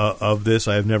of this.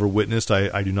 I have never witnessed.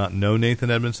 I do not know Nathan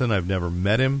Edmondson. I've never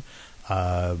met him,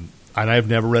 and I've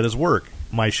never read his work.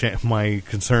 My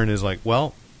concern is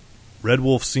Red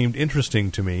Wolf seemed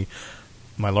interesting to me.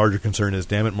 My larger concern is,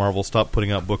 damn it, Marvel, stop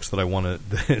putting out books that I want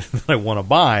to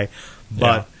buy.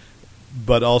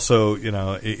 But also,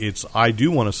 it's I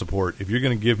do want to support. If you're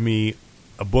going to give me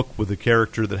a book with a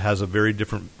character that has a very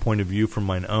different point of view from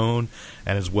mine own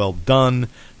and is well done,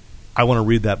 I want to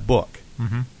read that book.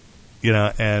 Mm-hmm.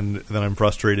 And then I'm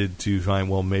frustrated to find,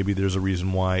 maybe there's a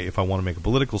reason why, if I want to make a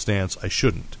political stance, I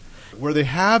shouldn't. Where they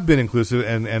have been inclusive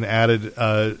and added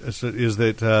is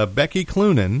that Becky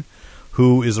Cloonan,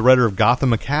 who is the writer of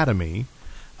Gotham Academy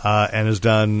and has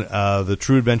done the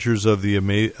True Adventures of the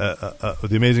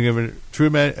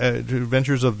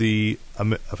Adventures of the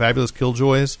Fabulous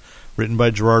Killjoys, written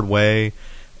by Gerard Way,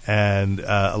 and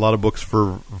a lot of books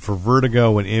for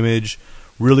Vertigo and Image.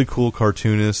 Really cool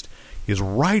cartoonist. Is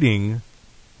writing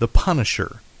The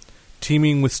Punisher,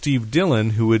 teaming with Steve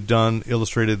Dillon, who had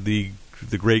illustrated the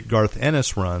great Garth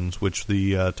Ennis runs, which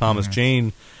the Thomas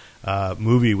Jane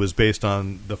movie was based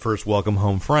on the first Welcome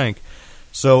Home Frank.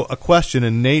 So a question,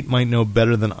 and Nate might know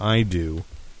better than I do,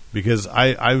 because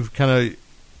I'm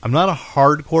not a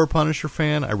hardcore Punisher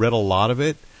fan. I read a lot of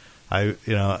it.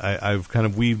 I've kind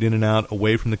of weaved in and out,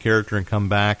 away from the character and come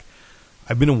back.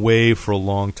 I've been away for a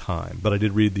long time, but I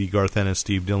did read the Garth Ennis,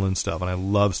 Steve Dillon stuff, and I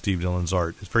love Steve Dillon's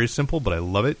art. It's very simple, but I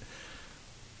love it.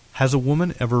 Has a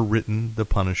woman ever written The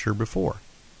Punisher before?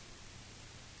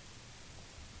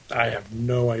 I have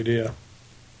no idea.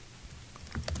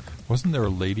 Wasn't there a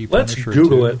lady Let's Punisher?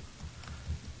 Google too? it.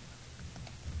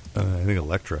 I think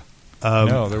Elektra.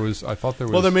 No, there was. I thought there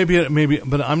was. Well, there may be,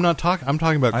 but I'm not talking. I'm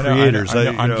talking about I know, creators. I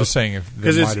know, I'm just saying if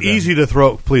because it's easy to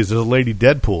throw. Please, there's a Lady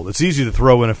Deadpool. It's easy to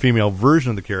throw in a female version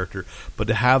of the character, but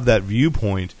to have that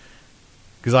viewpoint,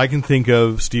 because I can think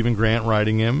of Stephen Grant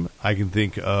writing him. I can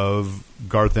think of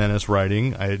Garth Ennis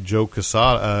writing. I had Joe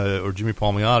Quesada or Jimmy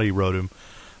Palmiotti wrote him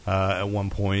at one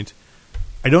point.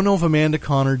 I don't know if Amanda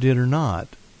Conner did or not.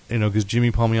 Because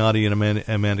Jimmy Palmiotti and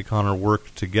Amanda Conner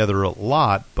worked together a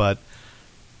lot, but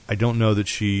I don't know that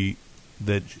she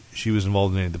was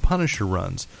involved in any of the Punisher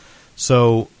runs.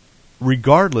 So,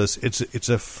 regardless, it's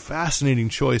a fascinating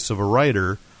choice of a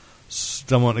writer,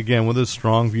 someone again with a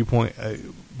strong viewpoint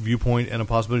and a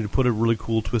possibility to put a really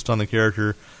cool twist on the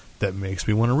character that makes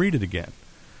me want to read it again.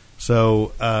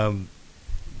 So,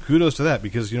 kudos to that,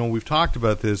 because we've talked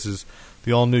about this is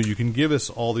the all new. You can give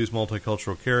us all these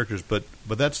multicultural characters, but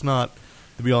that's not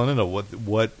the be all and end all.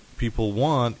 What people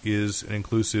want is an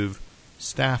inclusive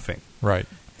staffing, right?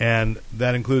 And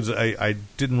that includes. I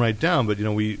didn't write down, but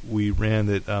we ran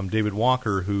that David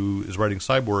Walker, who is writing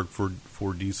Cyborg for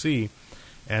DC,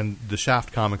 and the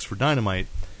Shaft comics for Dynamite,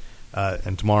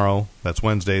 and tomorrow, that's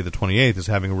Wednesday, the 28th, is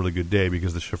having a really good day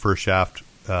because the first Shaft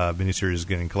miniseries is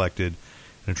getting collected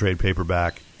in a trade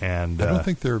paperback. And I don't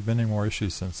think there have been any more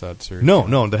issues since that series.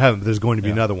 No, they haven't. There's going to be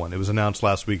another one. It was announced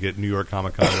last week at New York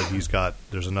Comic Con that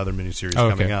there's another miniseries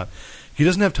coming out. He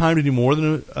doesn't have time to do more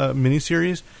than a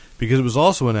miniseries because it was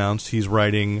also announced he's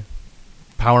writing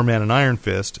Power Man and Iron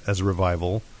Fist as a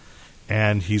revival,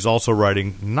 and he's also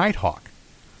writing Nighthawk,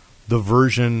 the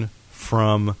version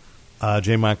from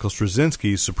J. Michael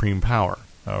Straczynski's Supreme Power.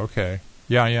 Oh, okay.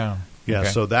 Yeah. Yeah, okay.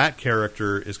 so that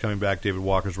character is coming back. David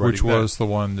Walker's writing which was the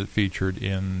one that featured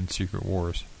in Secret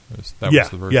Wars. That was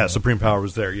the version. Yeah, Supreme Power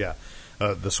was there, yeah.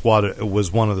 The squad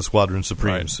was one of the Squadron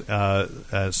Supremes.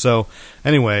 Right. So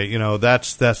anyway,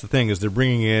 that's the thing is they're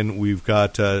bringing in. We've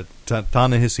got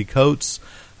Ta-Nehisi Coates,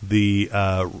 the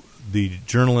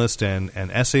journalist and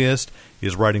essayist,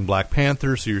 is writing Black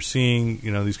Panther. So you're seeing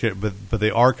these, but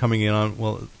they are coming in on,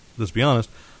 well, let's be honest,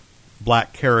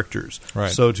 black characters.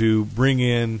 Right. So to bring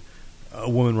in a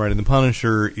woman writing the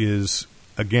Punisher is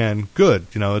again good.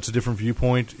 It's a different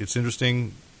viewpoint. It's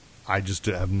interesting. I just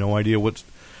have no idea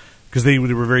because they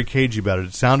were very cagey about it.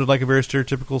 It sounded like a very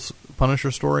stereotypical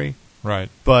Punisher story, right?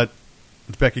 But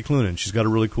it's Becky Cloonan. She's got a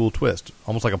really cool twist,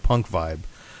 almost like a punk vibe.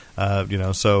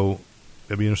 So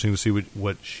it'd be interesting to see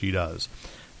what she does.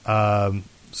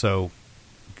 So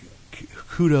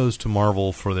kudos to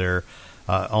Marvel for their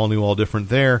all new, all different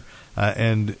there,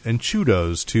 and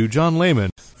kudos to John Layman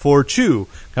for Chew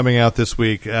coming out this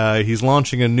week. He's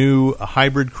launching a new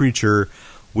hybrid creature,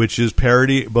 which is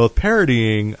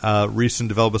parodying recent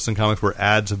developments in comics where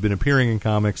ads have been appearing in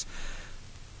comics,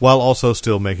 while also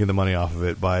still making the money off of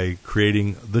it by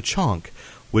creating the Chunk,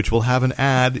 which will have an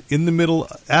ad in the middle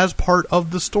as part of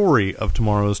the story of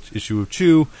tomorrow's issue of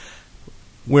Chew,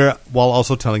 while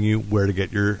also telling you where to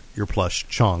get your plush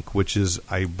Chunk, which is,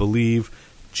 I believe,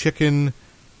 chicken.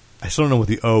 I still don't know what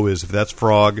the O is, if that's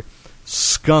frog,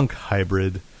 skunk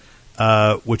hybrid,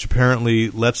 which apparently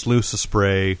lets loose a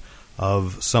spray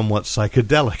of somewhat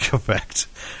psychedelic effect.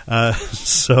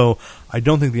 So I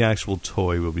don't think the actual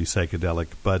toy will be psychedelic,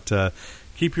 but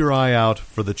keep your eye out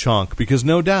for the Chunk, because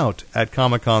no doubt at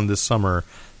Comic-Con this summer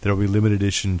there will be limited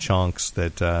edition Chunks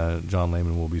that John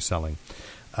Layman will be selling.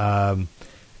 And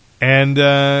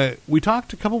we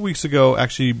talked a couple weeks ago,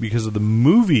 actually, because of the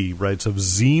movie rights of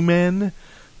Z-Men,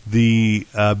 the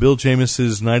Bill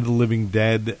James's Night of the Living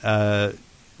Dead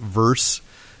verse,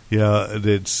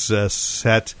 that's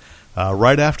set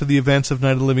right after the events of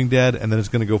Night of the Living Dead, and then it's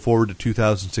going to go forward to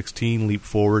 2016, leap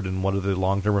forward, and what are the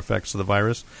long-term effects of the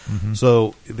virus. Mm-hmm.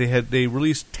 So they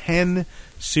released 10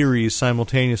 series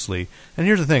simultaneously. And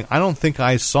here's the thing, I don't think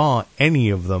I saw any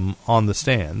of them on the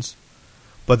stands,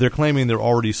 but they're claiming they're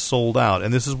already sold out.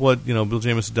 And this is what Bill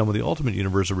James had done with the Ultimate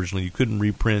Universe originally. You couldn't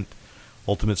reprint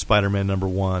Ultimate Spider-Man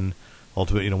 #1.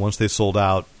 Ultimate, once they sold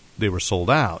out, they were sold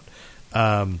out.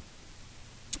 And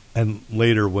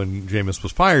later, when Jameis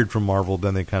was fired from Marvel,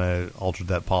 then they kind of altered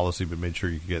that policy, but made sure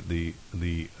you could get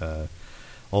the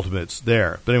Ultimates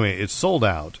there. But anyway, it's sold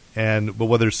out. But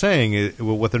what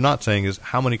they're not saying is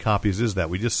how many copies is that?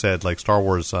 We just said like Star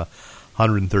Wars,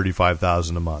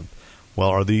 135,000 a month. Well,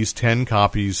 are these 10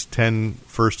 copies, 10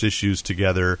 first issues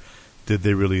together? Did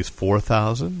they release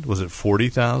 4,000? Was it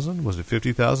 40,000? Was it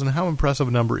 50,000? How impressive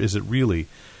a number is it really?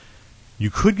 You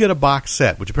could get a box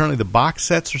set, which apparently the box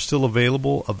sets are still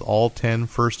available of all 10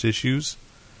 first issues.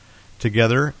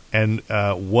 together. And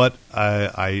what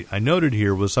I noted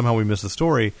here was somehow we missed the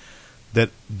story that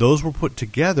those were put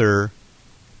together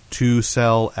to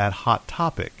sell at Hot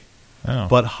Topic. Oh.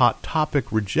 But Hot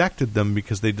Topic rejected them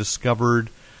because they discovered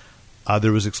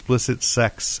there was explicit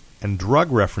sex and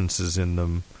drug references in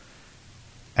them.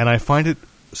 And I find it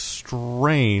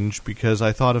strange because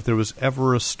I thought if there was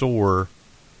ever a store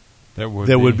that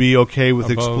would be okay with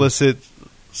explicit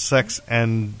sex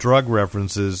and drug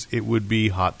references, it would be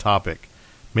Hot Topic.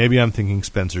 Maybe I'm thinking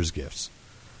Spencer's Gifts.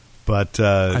 But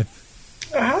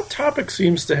Hot Topic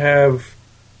seems to have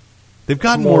they've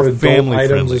gotten more family items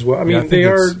friendly as well. I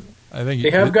mean,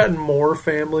 they have gotten more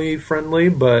family friendly,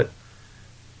 but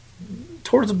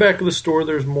towards the back of the store,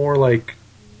 there's more like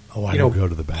I don't go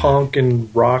to the back. Punk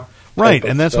and rock. Right,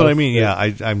 and that's what I mean. Yeah,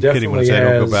 I'm kidding when I say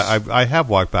I don't go back. I have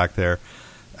walked back there.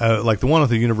 Like the one at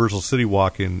the Universal City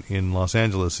Walk in Los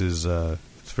Angeles is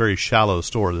it's a very shallow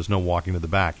store. There's no walking to the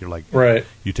back. You're like, right.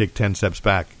 You take 10 steps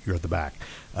back, you're at the back.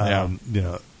 Yeah.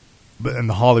 But and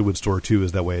the Hollywood store too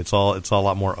is that way. It's all a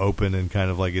lot more open and kind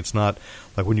of like it's not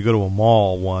like when you go to a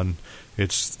mall one.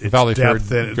 It's Valley Fair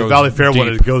the Valley Fair one.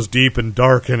 It goes deep and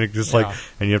dark and it just Yeah. like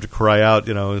and you have to cry out.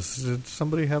 Did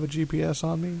somebody have a GPS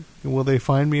on me? Will they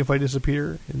find me if I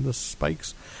disappear in the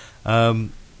spikes? I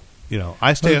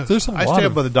stay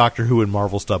up by the Doctor Who and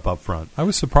Marvel stuff up front. I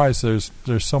was surprised there's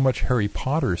so much Harry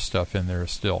Potter stuff in there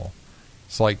still.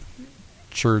 It's like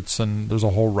shirts and there's a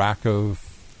whole rack of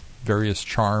various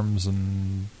charms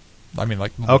and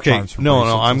okay. charms from No,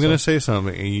 bracelets I'm and going to stuff. say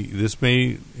something. This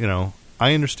may,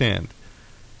 I understand.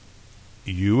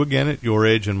 You again at your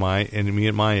age and me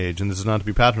at my age, and this is not to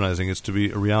be patronizing, it's to be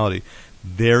a reality.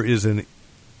 There is a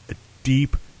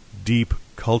deep, deep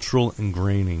cultural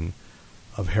ingraining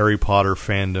of Harry Potter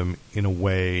fandom in a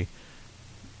way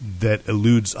that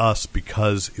eludes us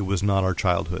because it was not our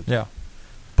childhood. Yeah.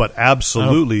 But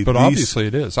absolutely, but obviously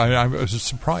it is. I was just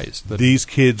surprised that these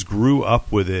kids grew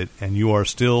up with it, and you are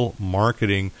still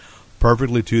marketing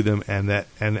perfectly to them. And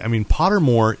I mean,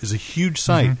 Pottermore is a huge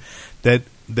site that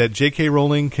J.K.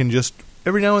 Rowling can just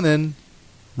every now and then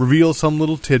reveal some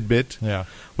little tidbit,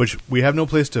 which we have no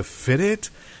place to fit it.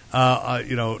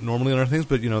 Normally on our things,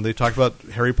 but they talked about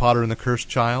Harry Potter and the Cursed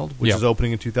Child, which is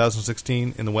opening in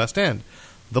 2016 in the West End,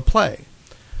 the play,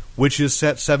 which is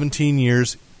set 17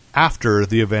 years after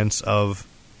the events of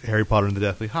Harry Potter and the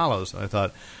Deathly Hallows. And I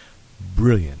thought,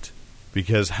 brilliant,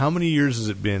 because how many years has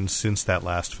it been since that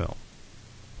last film?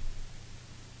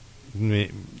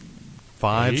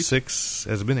 5, 8? 6?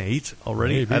 Has it been 8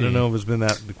 already? Maybe. I don't know if it's been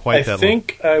that quite that long. I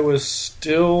think I was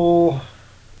still...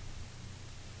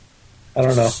 I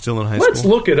don't know. Still in high school? Let's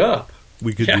look it up.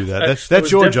 We could do that. That's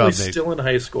your job, Nate. Still in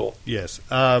high school. Yes.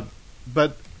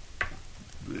 But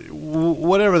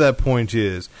whatever that point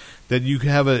is, that you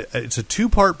have it's a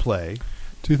 2-part play.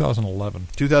 2011.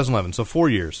 2011, so 4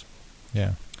 years.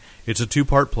 Yeah. It's a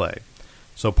 2-part play.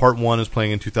 So part 1 is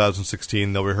playing in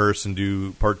 2016. They'll rehearse and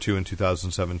do part 2 in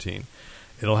 2017.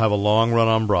 It'll have a long run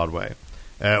on Broadway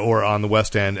or on the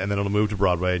West End, and then it'll move to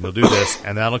Broadway, and you'll do this,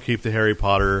 and that'll keep the Harry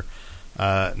Potter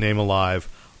name alive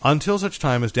until such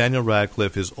time as Daniel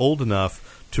Radcliffe is old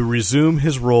enough to resume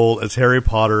his role as Harry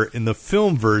Potter in the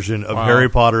film version of Harry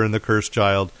Potter and the Cursed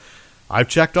Child. I've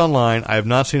checked online. I have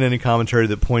not seen any commentary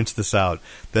that points this out,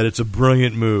 that it's a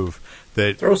brilliant move.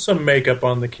 That throw some makeup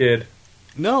on the kid.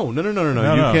 No. You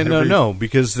can't.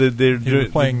 Because they're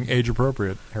playing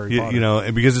age-appropriate Harry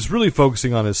Potter. Because it's really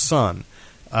focusing on his son.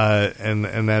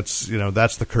 And that's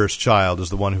the Cursed Child, is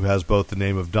the one who has both the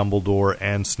name of Dumbledore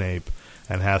and Snape,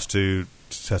 and has to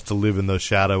live in the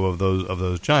shadow of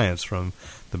those giants from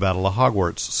the Battle of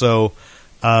Hogwarts. So,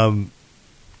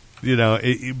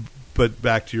 but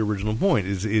back to your original point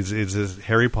is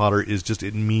Harry Potter is just,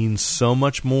 it means so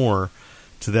much more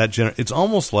to that It's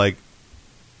almost like,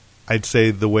 I'd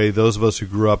say, the way those of us who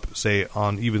grew up, say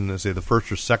on even the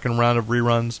first or second round of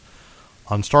reruns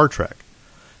on Star Trek.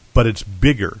 But it's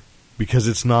bigger because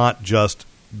it's not just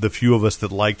the few of us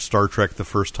that liked Star Trek the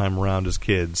first time around as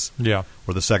kids,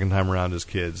 or the second time around as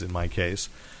kids in my case.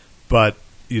 But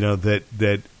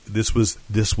that this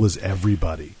was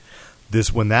everybody.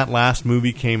 When that last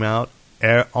movie came out,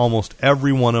 almost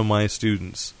every one of my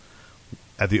students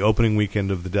at the opening weekend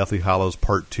of the Deathly Hallows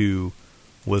Part 2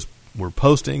 were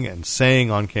posting and saying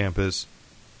on campus,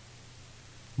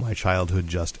 "My childhood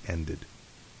just ended."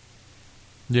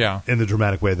 Yeah. In the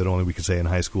dramatic way that only we could say in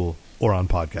high school or on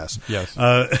podcasts. Yes.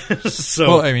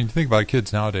 So, think about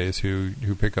kids nowadays who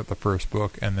pick up the first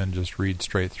book and then just read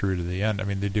straight through to the end. I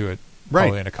mean, they do it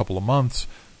probably in a couple of months,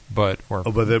 but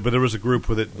there was a group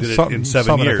that did it in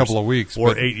 7 years, in a couple of weeks,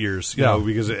 or 8 years.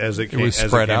 Because as it was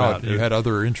spread out. out, You had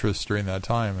other interests during that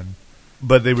time, and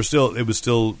but it was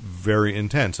still very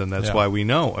intense, and that's why we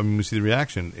know. I mean, we see the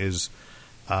reaction is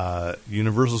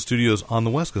Universal Studios on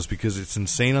the West Coast because it's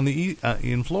insane on the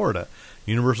in Florida.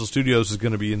 Universal Studios is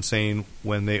going to be insane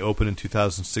when they open in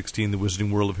 2016 the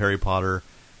Wizarding World of Harry Potter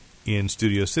in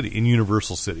Studio City, in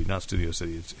Universal City, not Studio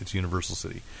City. It's Universal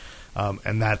City,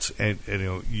 and that's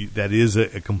that is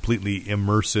a completely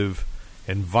immersive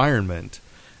environment,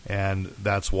 and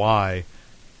that's why,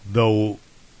 though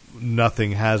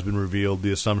nothing has been revealed,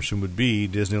 the assumption would be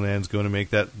Disneyland's going to make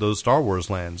those Star Wars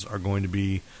lands are going to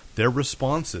be their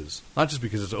responses, not just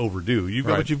because it's overdue.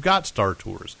 But you've got Star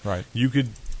Tours. Right. You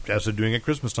could, as they're doing at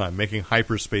Christmas time, making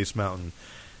Hyperspace Mountain.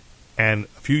 And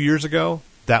a few years ago,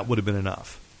 that would have been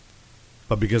enough.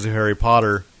 But because of Harry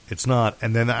Potter, it's not.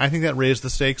 And then I think that raised the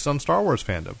stakes on Star Wars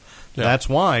fandom. Yeah. That's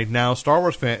why now Star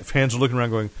Wars fans are looking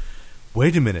around going,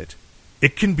 wait a minute,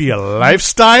 it can be a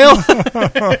lifestyle?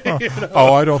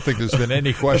 Oh, I don't think there's been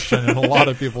any question in a lot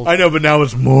of people. I know, but now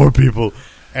it's more people.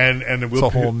 And it's a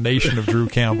whole nation of Drew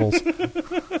Campbells.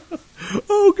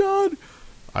 Oh, God.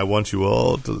 I want you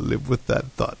all to live with that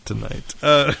thought tonight.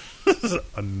 A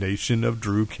nation of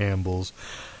Drew Campbells.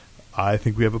 I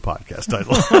think we have a podcast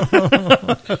title.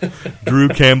 Drew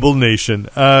Campbell Nation.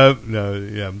 I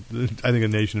think a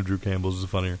nation of Drew Campbells is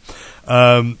funnier.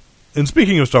 And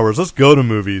speaking of Star Wars, let's go to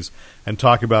movies and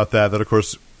talk about that. That, of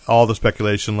course, all the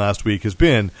speculation last week has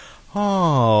been,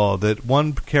 that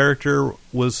one character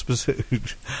was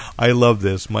specific. I love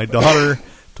this. My daughter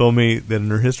told me that in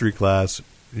her history class,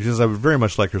 she says I would very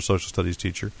much like her social studies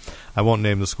teacher. I won't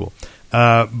name the school.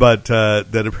 But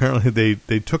that apparently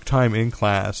they took time in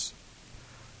class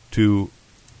to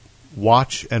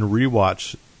watch and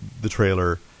rewatch the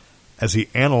trailer as he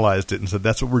analyzed it and said,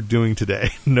 that's what we're doing today.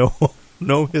 No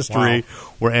history.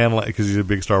 Wow. We're analyzing, because he's a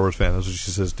big Star Wars fan. That's what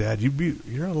she says, Dad,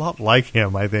 you're a lot like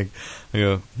him, I think. I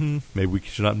go, maybe we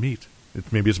should not meet.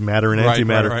 Maybe it's matter and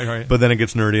antimatter. Right. But then it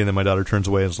gets nerdy, and then my daughter turns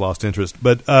away and has lost interest.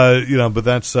 But but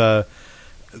that's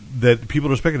that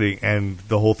people are speculating, and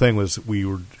the whole thing was we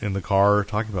were in the car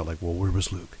talking about, like, well, where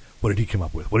was Luke? What did he come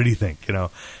up with? What did he think?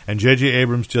 And J.J.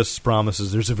 Abrams just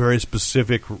promises there's a very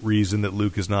specific reason that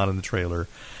Luke is not in the trailer,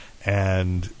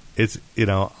 and it's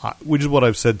which is what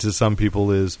I've said to some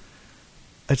people is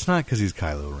it's not because he's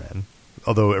Kylo Ren,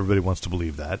 although everybody wants to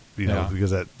believe that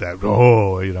because it's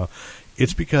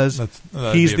because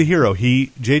he's the hero.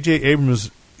 J.J. Abrams,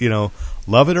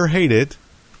 love it or hate it,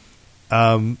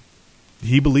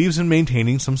 he believes in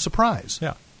maintaining some surprise.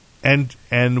 Yeah. And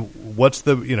what's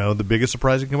the biggest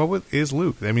surprise he came up with is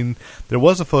Luke. I mean, there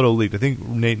was a photo leaked. I think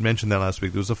Nate mentioned that last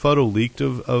week. There was a photo leaked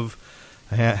of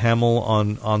Hamill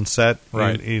on set,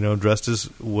 right? Dressed as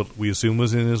what we assume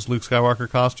was in his Luke Skywalker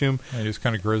costume. Yeah, he was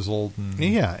kind of grizzled.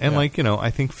 I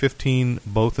think 15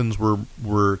 Bothans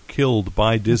were killed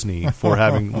by Disney for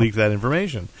having leaked that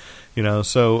information.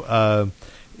 So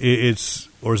it's,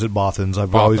 or is it Bothans?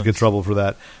 I've always get trouble for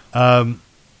that.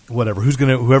 Whatever.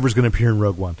 Whoever's gonna appear in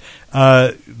Rogue One,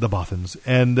 the Bothans,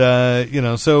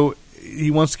 and so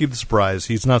he wants to keep the surprise.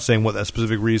 He's not saying what that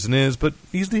specific reason is, but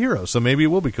he's the hero, so maybe it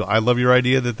will be cool. I love your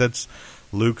idea that's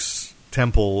Luke's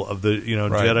temple of the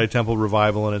right. Jedi Temple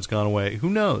revival, and it's gone away. Who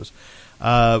knows?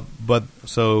 But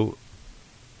so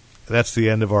that's the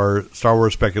end of our Star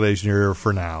Wars speculation here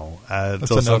for now.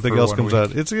 Until something else comes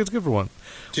out, it's good for one.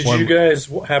 Did you guys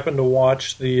happen to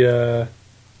watch the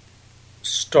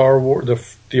Star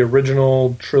Wars, the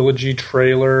original trilogy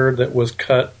trailer that was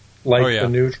cut like the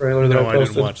new trailer that I posted? I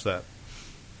didn't watch that.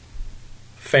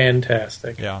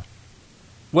 Fantastic. Yeah.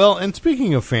 Well, and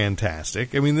speaking of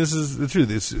fantastic, I mean, this is the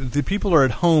truth. The people are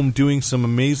at home doing some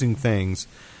amazing things,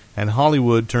 and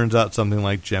Hollywood turns out something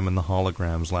like Gem and the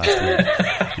Holograms last week.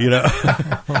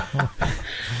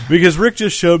 Because Rick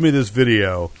just showed me this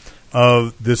video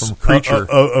of this from Creature,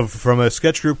 from a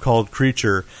sketch group called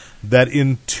Creature, that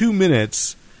in 2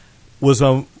 minutes was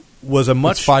a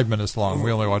much. It's 5 minutes long.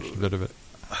 We only watched a bit of it.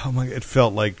 Oh my! It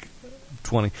felt like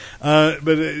 20,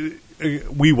 but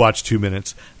we watched 2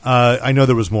 minutes. I know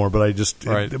there was more, but I just.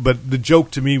 Right. But the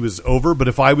joke to me was over. But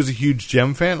if I was a huge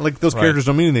Gem fan, like those characters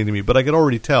don't mean anything to me, but I could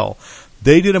already tell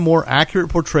they did a more accurate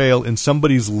portrayal in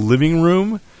somebody's living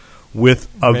room with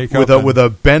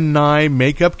a Ben Nye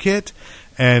makeup kit.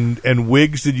 And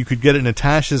wigs that you could get at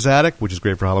Natasha's attic, which is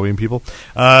great for Halloween people.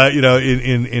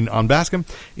 On Bascom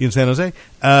in San Jose,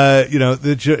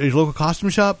 the local costume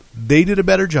shop, they did a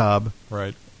better job,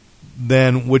 right,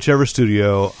 than whichever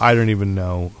studio. I don't even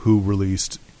know who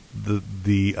released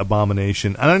the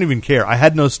Abomination. I don't even care. I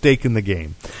had no stake in the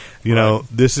game.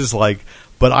 This is like.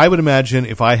 But I would imagine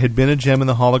if I had been a Gem and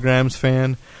the Holograms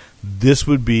fan, this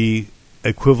would be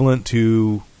equivalent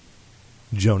to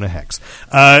Jonah Hex.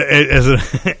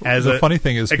 The funny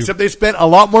thing is, except they spent a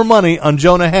lot more money on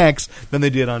Jonah Hex than they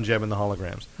did on Gem and the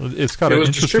Holograms. It was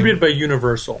distributed by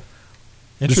Universal.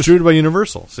 Distributed by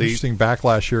Universal. See? Interesting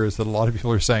backlash here is that a lot of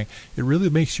people are saying it really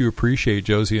makes you appreciate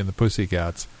Josie and the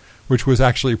Pussycats, which was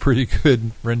actually a pretty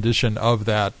good rendition of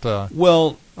that.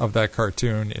 Of that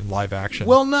cartoon in live action.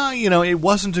 Well, no, it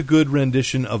wasn't a good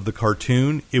rendition of the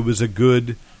cartoon. It was a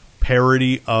good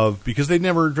parody of, because they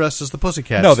never dressed as the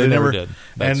Pussycats. No, they never did.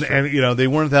 And they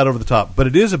weren't that over the top. But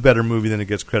it is a better movie than it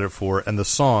gets credit for. And the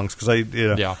songs, because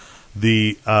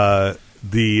the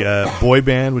boy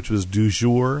band, which was Du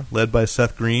Jour, led by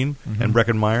Seth Green and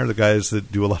Breckenmeyer, the guys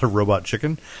that do a lot of Robot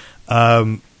Chicken.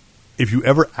 If you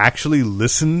ever actually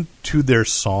listen to their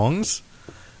songs,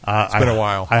 it's been a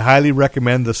while. I highly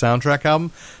recommend the soundtrack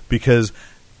album because,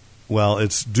 well,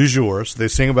 it's Du Jour, so they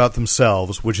sing about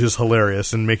themselves, which is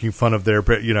hilarious, and making fun of their,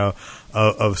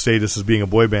 of status as being a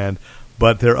boy band.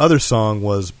 But their other song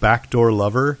was Backdoor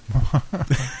Lover.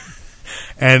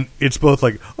 And it's both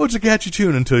like, oh, it's a catchy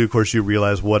tune, until, of course, you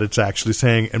realize what it's actually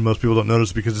saying, and most people don't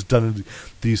notice because it's done in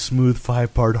these smooth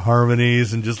 5-part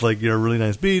harmonies and just like, really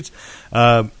nice beats.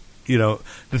 The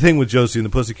thing with Josie and the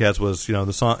Pussycats was,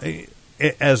 the song,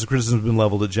 as the criticism has been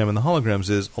leveled at Gem and the Holograms,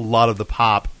 is a lot of the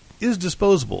pop is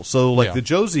disposable. So, the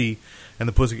Josie and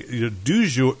the Pussycats,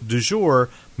 Du Jour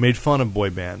made fun of boy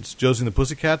bands. Josie and the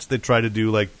Pussycats, they try to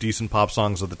do decent pop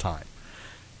songs of the time.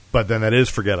 But then that is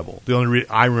forgettable. The only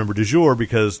I remember Du Jour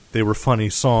because they were funny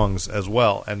songs as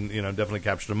well, and definitely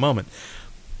captured a moment.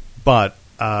 But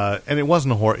and it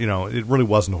wasn't it really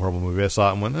wasn't a horrible movie. I saw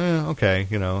it and went, okay,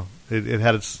 it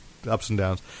had its ups and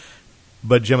downs.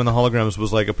 But Gem and the Holograms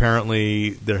was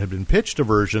apparently there had been pitched a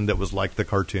version that was like the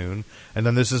cartoon, and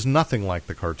then this is nothing like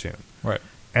the cartoon. Right.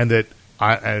 And that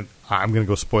I'm going to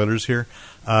go spoilers here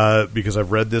because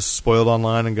I've read this spoiled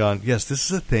online and gone, yes,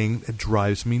 this is a thing that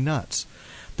drives me nuts.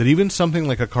 That even something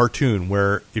like a cartoon,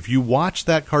 where if you watch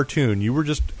that cartoon, you were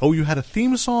just, you had a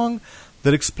theme song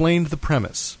that explained the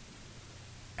premise.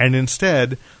 And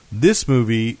instead, this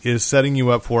movie is setting you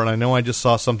up for, and I know I just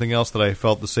saw something else that I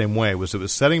felt the same way, it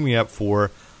was setting me up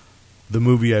for the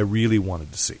movie I really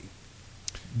wanted to see.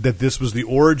 That this was the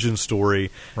origin story,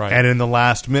 right. And in the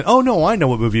last minute, oh no, I know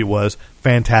what movie it was,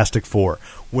 Fantastic Four,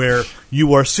 where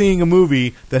you are seeing a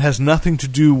movie that has nothing to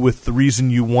do with the reason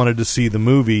you wanted to see the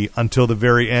movie until the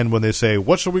very end when they say,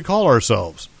 what shall we call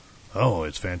ourselves? Oh,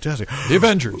 it's fantastic. The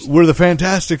Avengers. We're the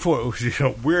Fantastic Four.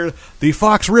 We're the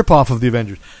Fox ripoff of the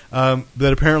Avengers.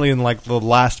 That apparently in the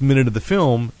last minute of the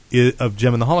film of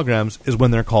Gem and the Holograms is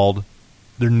when they're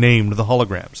named the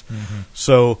Holograms. Mm-hmm.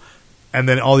 So, and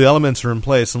then all the elements are in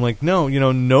place. I'm like, no,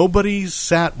 nobody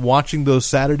sat watching those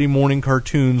Saturday morning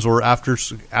cartoons or after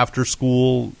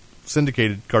school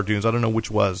syndicated cartoons. I don't know which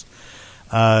was,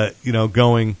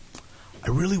 going, I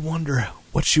really wonder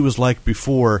what she was like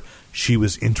before she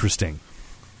was interesting.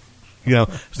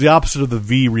 It's the opposite of the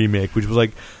V remake, which was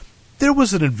there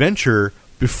was an adventure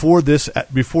before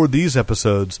these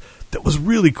episodes that was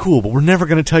really cool, but we're never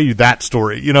going to tell you that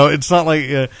story. It's not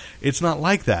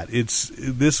like that.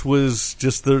 This was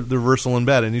just the reversal in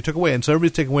bed, and you took away, and so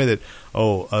everybody's taking away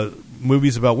that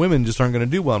movies about women just aren't going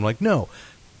to do well. I'm like, no,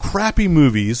 crappy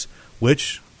movies.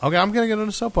 Which I'm going to get on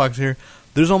a soapbox here.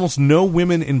 There's almost no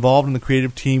women involved in the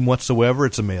creative team whatsoever.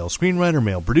 It's a male screenwriter,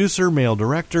 male producer, male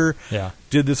director. Yeah.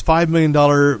 Did this $5 million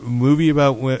movie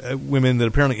about women that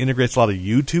apparently integrates a lot of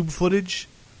YouTube footage,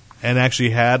 and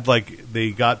actually had they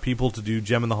got people to do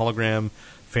Gem and the Hologram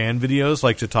fan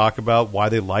videos, to talk about why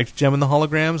they liked Gem and the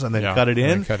Holograms, and then cut it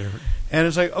in. And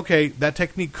it's okay, that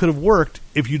technique could have worked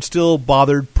if you'd still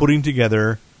bothered putting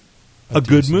together a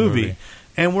good movie.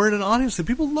 And we're in an audience that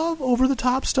people love over the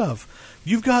top stuff.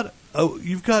 You've got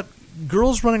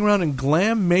girls running around in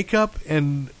glam makeup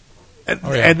and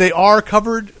they are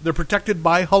covered. They're protected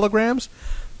by holograms.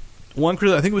 One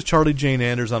critic, I think it was Charlie Jane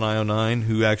Anders on IO9,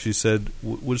 who actually said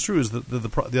what's true is that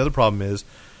the other problem is,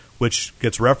 which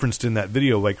gets referenced in that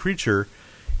video by Creature,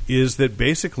 is that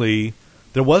basically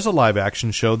there was a live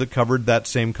action show that covered that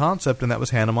same concept, and that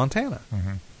was Hannah Montana.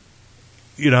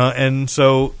 Mm-hmm. And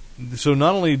so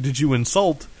not only did you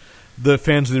insult the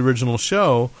fans of the original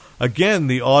show, again,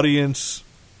 the audience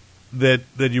that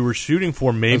you were shooting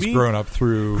for maybe grew up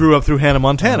through Hannah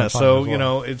Montana. So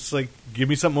well. It's give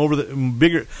me something over the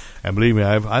bigger. And believe me,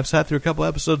 I've sat through a couple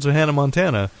episodes of Hannah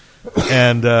Montana,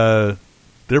 and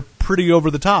they're pretty over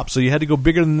the top. So you had to go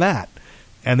bigger than that,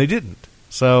 and they didn't.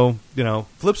 So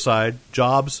flip side,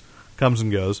 Jobs comes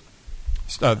and goes.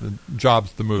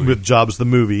 Jobs the movie. With Jobs the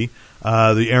movie,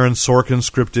 the Aaron Sorkin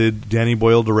scripted, Danny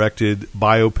Boyle directed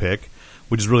biopic,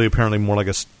 which is really apparently more like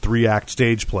a 3-act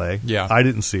stage play. Yeah. I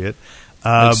didn't see it.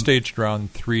 It staged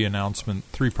around three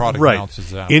product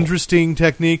announcements. Interesting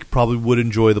technique. Probably would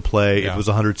enjoy the play if it was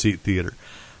a 100-seat theater.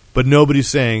 But nobody's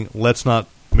saying, let's not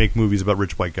make movies about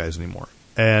rich white guys anymore.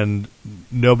 And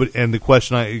the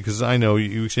question, because I know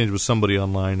you exchanged with somebody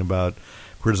online about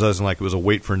criticizing like it was a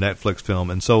wait for Netflix film.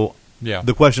 And so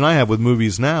the question I have with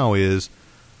movies now is,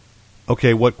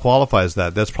 okay, what qualifies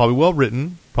that? That's probably well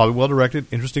written, probably well directed,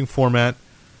 interesting format.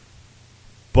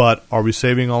 But are we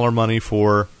saving all our money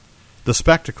for the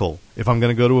spectacle? If I'm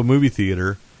going to go to a movie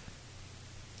theater,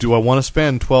 do I want to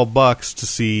spend $12 to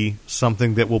see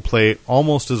something that will play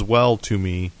almost as well to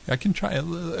me? I can try.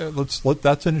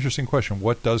 That's an interesting question.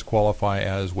 What does qualify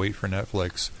as wait for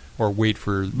Netflix or wait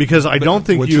for? Because I don't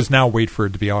think which is now wait for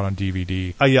it to be out on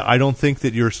DVD. I don't think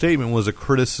that your statement was a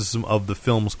criticism of the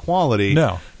film's quality.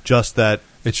 No,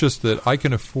 it's just that I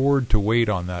can afford to wait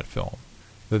on that film.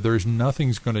 That there's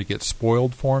nothing's going to get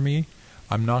spoiled for me.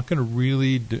 I'm not going to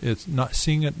really. It's not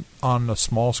seeing it on a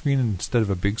small screen instead of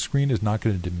a big screen is not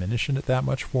going to diminish it that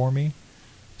much for me.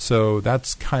 So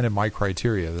that's kind of my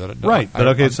criteria. That's my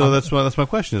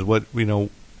question: is what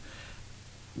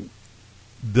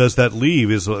does that leave?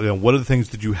 Is what are the things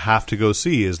that you have to go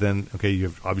see? Is then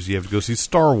you have to go see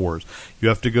Star Wars. You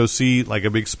have to go see like a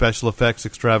big special effects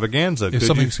extravaganza. If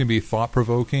something's going to be thought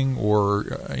provoking or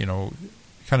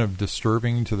kind of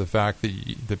disturbing to the fact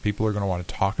that people are going to want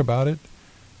to talk about it.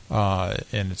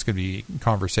 And it's going to be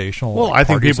conversational. Well, I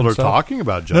think people are talking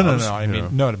about jobs. No. I mean,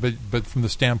 but from the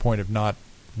standpoint of not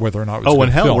whether or not. It was in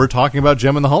hell, film. We're talking about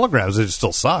Gem and the Holograms. It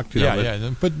still sucked. But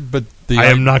I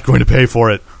am not going to pay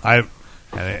for it.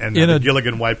 And the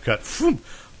Gilligan wipe cut.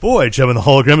 Boy, Gem and the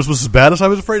Holograms was as bad as I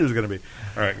was afraid it was going to be.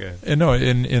 All right, go ahead. And no,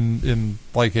 in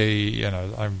like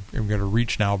I'm going to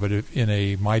reach now, but in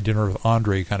a My Dinner with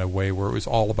Andre kind of way, where it was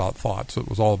all about thoughts, it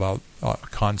was all about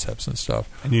concepts and stuff.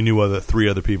 And you knew three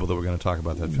other people that were going to talk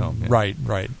about that film. Yeah.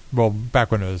 Right. Well,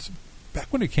 back when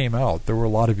it came out, there were a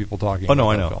lot of people talking. Oh no,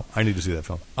 about I know. Film. I need to see that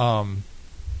film.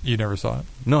 You never saw it?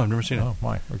 No, I've never seen it. Oh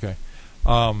my, okay.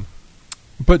 But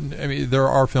I mean, there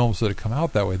are films that have come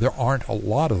out that way. There aren't a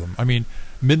lot of them. I mean,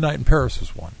 Midnight in Paris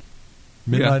was one.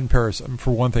 Midnight in Paris, for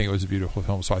one thing, it was a beautiful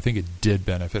film, so I think it did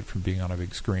benefit from being on a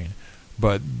big screen.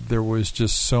 But there was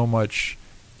just so much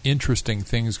interesting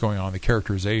things going on. The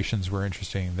characterizations were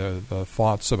interesting. The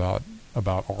thoughts about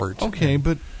art. Okay,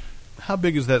 but how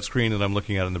big is that screen that I'm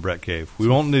looking at in the Brett Cave? We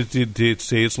won't need to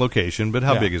say its location, but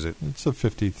how big is it? It's a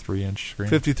 53-inch screen.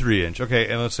 53-inch. Okay,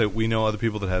 and let's say we know other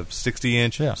people that have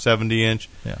 60-inch, 70-inch.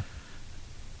 Yeah.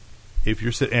 If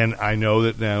you're and I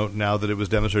know that now that it was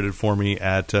demonstrated for me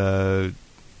at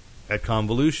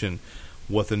Convolution,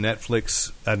 what the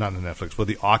what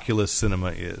the Oculus Cinema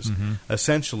is. Mm-hmm.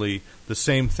 Essentially the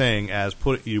same thing as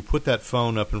you put that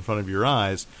phone up in front of your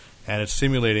eyes, and it's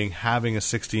simulating having a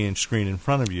 60-inch screen in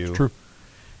front of you. True.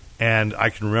 And I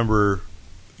can remember,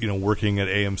 working at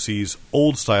AMC's,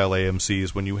 old-style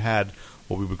AMC's, when you had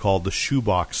what we would call the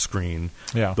shoebox screen,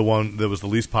 the one that was the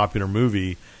least popular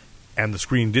movie, and the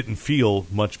screen didn't feel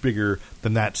much bigger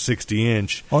than that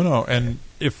 60-inch. Oh, no, and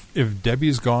if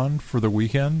Debbie's gone for the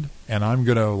weekend and I'm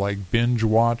going to binge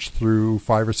watch through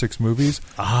 5 or 6 movies,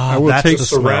 I will take the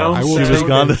surround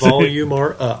sound and volume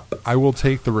are up. I will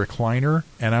take the recliner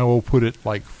and I will put it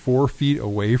 4 feet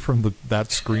away from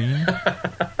that screen,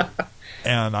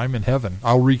 and I'm in heaven.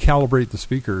 I'll recalibrate the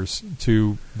speakers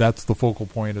to that's the focal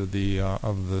point of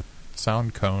the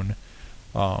sound cone.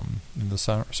 In the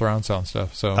surround sound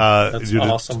stuff. So that's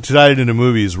awesome. Tonight in the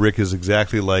movies, Rick is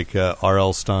exactly like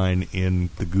R.L. Stein in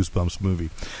the Goosebumps movie.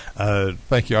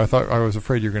 Thank you. I was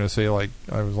afraid you were going to say oh,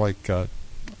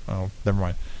 never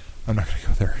mind. I'm not going to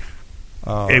go there.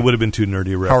 It would have been too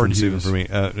nerdy a reference even for me.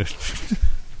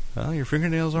 Well, your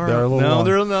fingernails are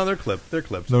they're clipped. They're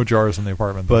clipped. No jars in the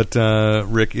apartment. But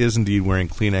Rick is indeed wearing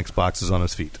Kleenex boxes on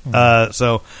his feet.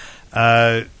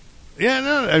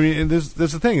 I mean, there's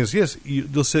the thing is, yes,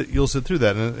 you'll sit through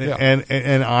that,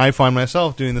 and I find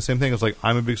myself doing the same thing. It's like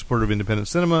I'm a big supporter of independent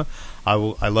cinema. I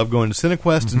love going to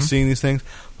CineQuest and seeing these things,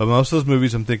 but most of those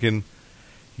movies, I'm thinking,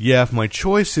 if my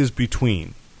choice is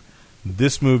between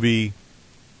this movie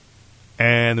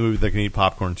and the movie that can eat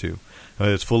popcorn too,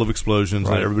 it's full of explosions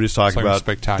that everybody's talking about.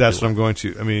 Spectacular. That's what I'm going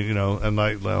to. I mean,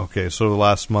 and so the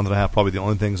last month and a half, probably the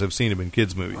only things I've seen have been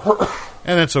kids' movies,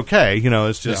 and it's okay.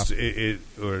 It's just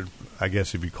or I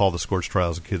guess if you call the Scorched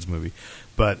Trials a kids' movie,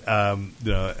 but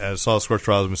I saw Scorched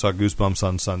Trials and we saw Goosebumps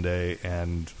on Sunday,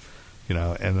 and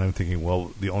and I'm thinking,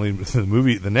 well,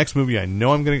 the next movie I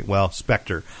know I'm going to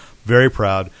Spectre. Very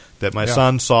proud that my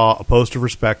son saw a poster for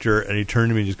Spectre, and he turned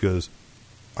to me and just goes,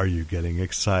 "Are you getting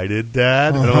excited,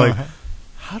 Dad?" And I'm like,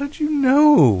 how did you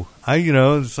know?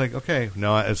 It's like, okay,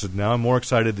 now I'm more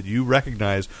excited that you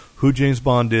recognize who James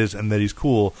Bond is and that he's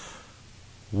cool.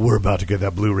 We're about to get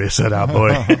that Blu-ray set out,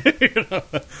 boy.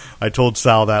 I told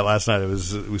Sal that last night.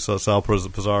 We saw Sal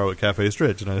Pizarro at Cafe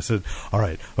Stritch, and I said, "All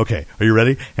right, okay, are you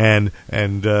ready?" And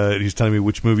he's telling me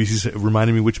which movies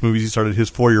reminding me which movies he started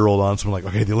his 4-year-old on. So I'm like,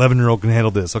 okay, the 11-year-old can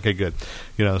handle this. Okay, good.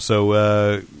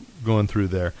 So going through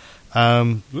there.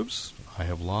 Whoops, I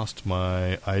have lost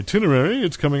my itinerary.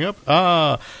 It's coming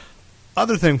up.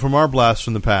 Other thing from our blast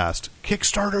from the past,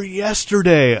 Kickstarter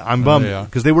yesterday. I'm bummed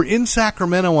because they were in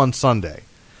Sacramento on Sunday.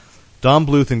 Don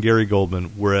Bluth and Gary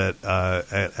Goldman were at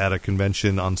a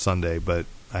convention on Sunday, but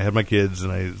I had my kids,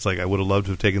 and it's like I would have loved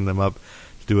to have taken them up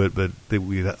to do it, but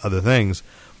we had other things.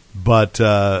 But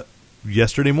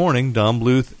yesterday morning, Don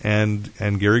Bluth and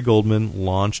Gary Goldman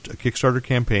launched a Kickstarter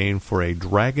campaign for a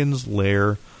Dragon's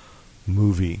Lair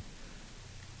movie.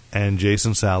 And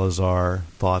Jason Salazar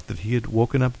thought that he had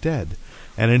woken up dead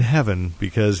and in heaven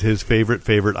because his favorite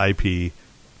IP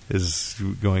is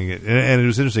going. And it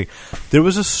was interesting. There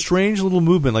was a strange little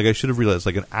movement, like I should have realized,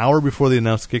 like an hour before they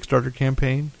announced the Kickstarter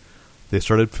campaign, they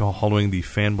started following the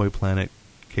Fanboy Planet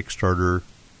Kickstarter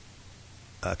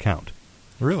account.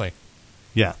 Really?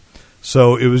 Yeah.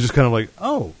 So it was just kind of like,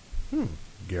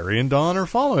 Gary and Don are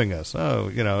following us.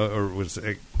 Or was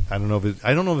I don't know if it's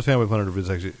Fanboy Planet or if it's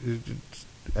actually.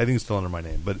 I think it's still under my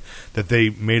name, but that they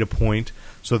made a point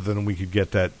so that then we could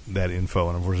get that info.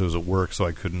 And unfortunately, it was at work, so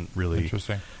I couldn't really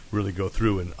go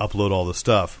through and upload all the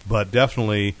stuff. But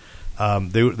definitely,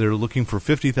 they're looking for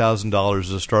 $50,000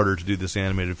 as a starter to do this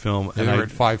animated film. They were at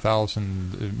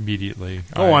 $5,000 immediately.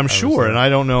 I'm sure, and I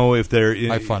don't know if they're.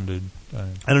 I funded.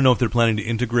 I don't know if they're planning to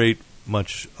integrate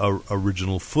much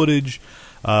original footage.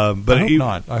 But I hope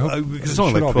not. I hope because it's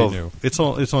only like 12. It's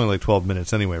only like 12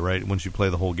 minutes anyway, right? Once you play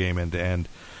the whole game end to end,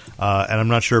 and I'm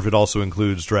not sure if it also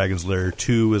includes Dragon's Lair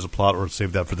 2 as a plot or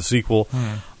save that for the sequel.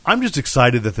 I'm just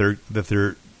excited that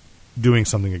they're doing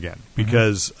something again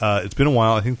because it's been a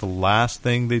while. I think the last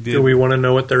thing they did. Do we want to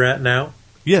know what they're at now?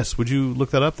 Yes, would you look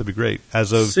that up? That'd be great.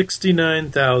 As of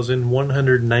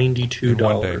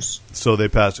 $69,192. So they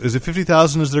passed. Is it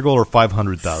 50,000 is their goal or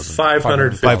 500,000?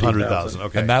 500,000.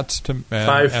 Okay, and that's to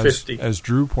 550. As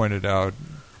Drew pointed out,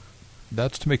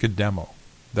 that's to make a demo.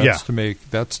 That's to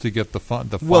get the fund.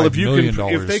 The $5 million.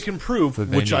 If they can prove,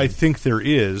 which I think there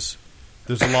is.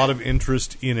 There's a lot of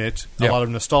interest in it, a lot of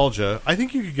nostalgia. I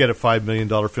think you could get a $5 million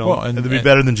film, and it'd be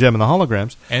better than Gem and the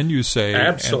Holograms. And you say,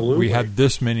 absolutely, we had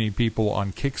this many people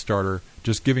on Kickstarter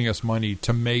just giving us money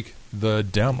to make the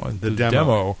demo. The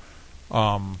demo.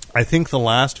 I think the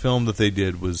last film that they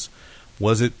did was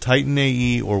it Titan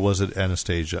AE or was it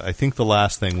Anastasia? I think the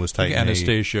last thing was Titan AE.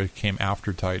 Anastasia came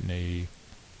after Titan AE.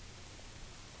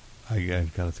 I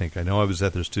got to think. I know I was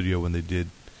at their studio when they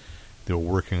were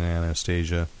working on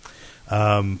Anastasia.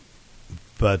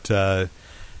 But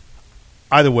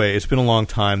either way, it's been a long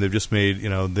time. They've just made,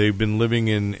 they've been living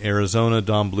in Arizona.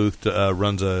 Don Bluth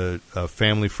runs a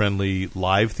family-friendly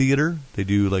live theater. They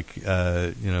do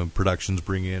productions,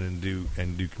 bring in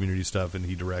and do community stuff, and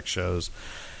he directs shows.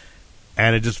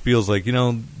 And it just feels like,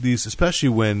 these, especially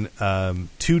when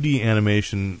 2D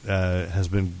animation has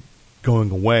been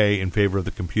going away in favor of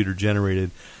the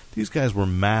computer-generated, these guys were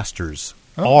masters.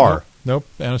 Nope.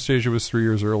 Anastasia was 3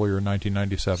 years earlier in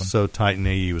 1997. So Titan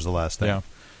AE was the last thing. Yeah.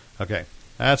 Okay.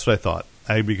 That's what I thought.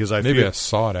 I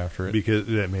saw it after it. Because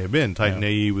it may have been. Titan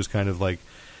AE was kind of like,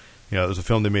 it was a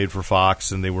film they made for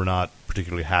Fox, and they were not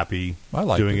particularly happy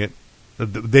doing it.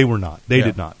 They were not. They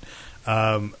did not.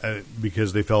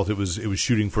 Because they felt it was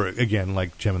shooting for, again,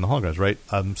 like Gem and the Holograms, right?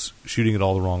 Shooting at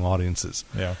all the wrong audiences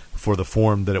for the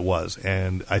form that it was.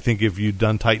 And I think if you'd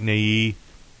done Titan AE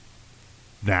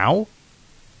now,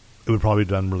 it would probably have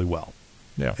done really well.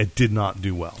 Yeah, it did not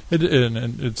do well.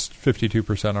 And it's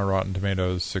 52% on Rotten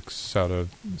Tomatoes,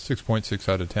 6.6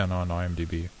 out of 10 on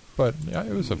IMDb. But yeah,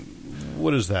 it was a. What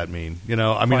does that mean?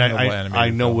 I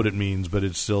know what it means, but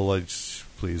it's still like,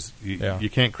 please, you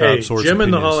can't crowdsource. Gem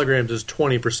and the Holograms is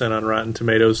 20% on Rotten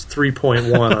Tomatoes,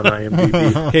 3.1 on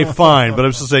IMDb. Okay, fine, but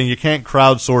I'm still saying you can't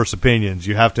crowdsource opinions.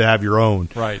 You have to have your own.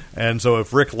 Right. And so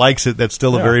if Rick likes it, that's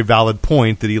still a very valid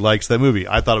point that he likes that movie.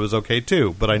 I thought it was okay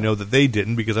too, but I know that they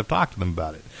didn't because I've talked to them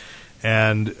about it.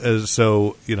 And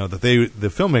so that the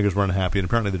filmmakers weren't happy, and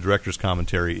apparently the director's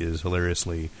commentary is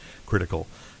hilariously critical.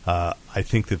 I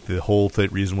think that the whole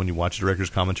reason when you watch a director's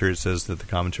commentary, it says that the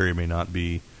commentary may not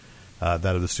be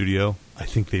that of the studio. I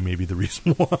think they may be the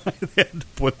reason why they had to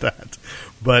put that.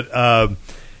 But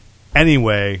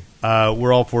anyway,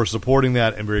 we're all for supporting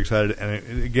that and very excited.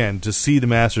 And again, to see the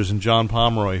Masters and John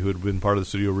Pomeroy, who had been part of the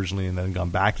studio originally and then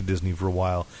gone back to Disney for a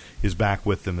while, is back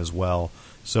with them as well.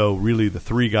 So really, the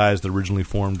three guys that originally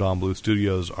formed Don Bluth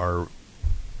Studios are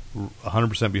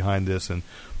 100% behind this and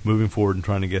moving forward and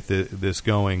trying to get this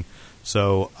going.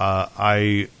 So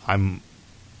I'm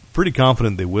pretty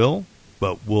confident they will,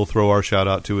 but we'll throw our shout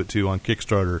out to it too on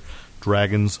Kickstarter,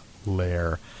 Dragon's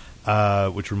Lair,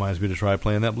 which reminds me to try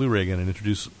playing that Blu-ray again and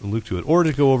introduce Luke to it, or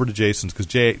to go over to Jason's, because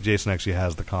Jason actually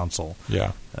has the console.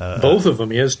 Yeah, both of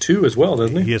them. He has two as well,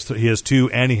 doesn't he? He has two,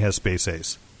 and he has Space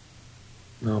Ace.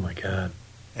 Oh my god!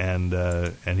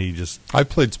 And he just I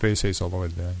played Space Ace all the way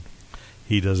to the end.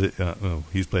 He does it.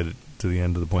 He's played it to the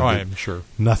end, to the point. I am sure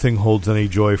nothing holds any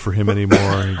joy for him anymore.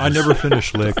 I never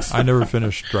finished Licks. I never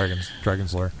finished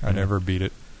Dragon's Lair. I never beat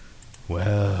it.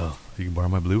 Well, you can borrow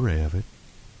my Blu-ray of it.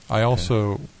 I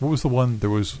also, what was the one? There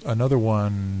was another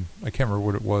one. I can't remember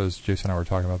what it was. Jason and I were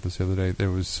talking about this the other day.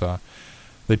 There was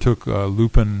they took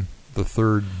Lupin the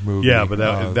third movie. Yeah,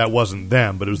 but that wasn't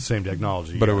them. But it was the same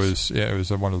technology. But yes. it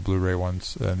was one of the Blu-ray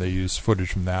ones, and they used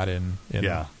footage from that in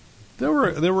yeah. There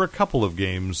were a couple of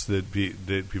games that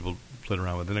people played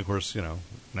around with, and of course,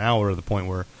 now we're at the point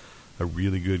where a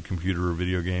really good computer or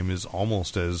video game is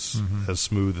almost as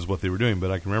smooth as what they were doing.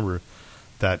 But I can remember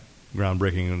that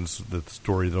groundbreaking, and the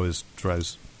story that always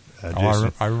drives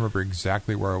Jason. I remember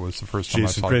exactly where I was the first time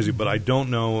Jason I saw crazy, it. but I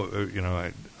don't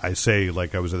know. I say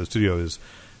like I was at the studio. Is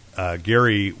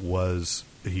Gary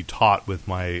he taught with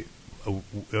my,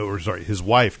 his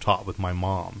wife taught with my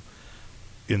mom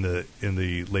in the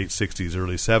late 60s,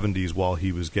 early 70s, while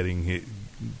he was getting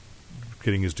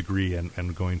his degree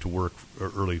and going to work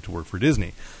early to work for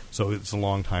Disney. So it's a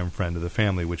longtime friend of the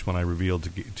family, which when I revealed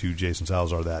to Jason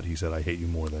Salazar that, he said, I hate you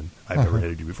more than I've ever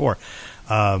hated you before.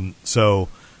 So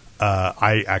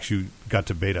I actually got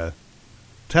to beta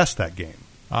test that game.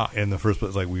 In the first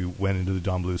place, like we went into the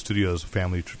Don Bluth Studios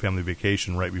family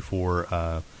vacation right before,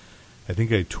 I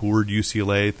think I toured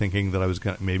UCLA thinking that I was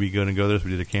maybe going to go there. So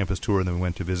we did a campus tour, and then we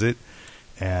went to visit,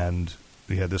 and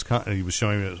we had this. He was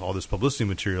showing me all this publicity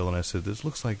material, and I said, "This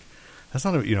looks like that's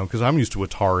not because I'm used to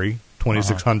Atari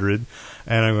 2600,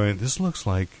 and I'm going. This looks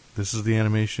like this is the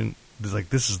animation.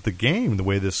 This is the game. The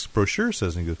way this brochure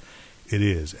says." And he goes, "It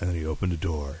is." And then he opened a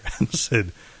door and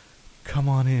said, "Come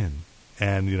on in."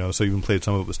 And so even played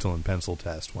some of it was still in pencil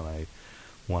test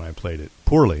when I played it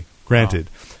poorly, granted.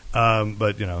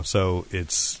 But so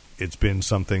it's been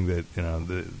something that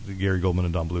the Gary Goldman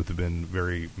and Don Bluth have been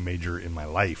very major in my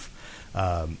life,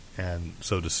 and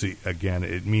so to see again,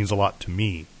 it means a lot to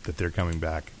me that they're coming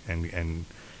back and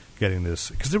getting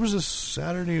this, because there was a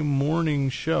Saturday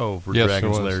morning show for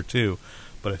Dragon's Lair too,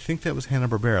 but I think that was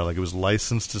Hanna-Barbera. Like it was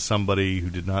licensed to somebody who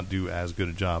did not do as good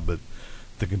a job, but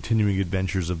the Continuing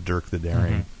Adventures of Dirk the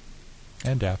Daring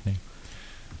and Daphne.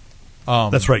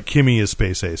 That's right. Kimmy is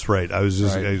Space Ace. Right. I was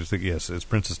thinking, yes, it's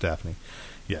Princess Daphne.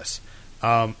 Yes.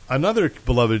 Another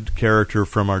beloved character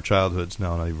from our childhoods.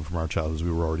 No, not even from our childhoods.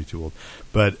 We were already too old.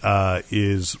 But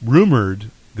is rumored,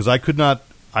 because I could not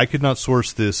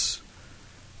source this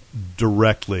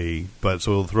directly, but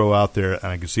so we'll throw out there, and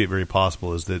I can see it very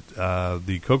possible, is that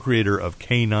the co-creator of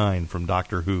K9 from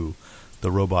Doctor Who,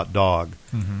 the robot dog,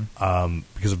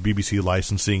 because of BBC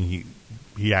licensing,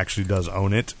 he actually does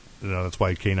own it. That's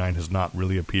why K9 has not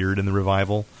really appeared in the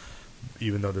revival,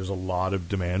 even though there's a lot of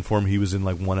demand for him. He was in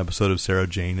like one episode of Sarah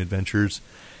Jane Adventures,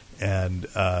 and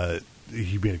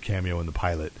he made a cameo in the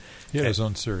pilot. He had his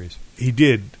own series. He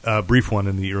did a brief one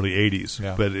in the early 80s,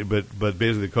 yeah. but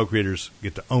basically the co-creators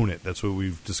get to own it. That's what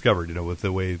we've discovered, with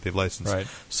the way they've licensed. Right.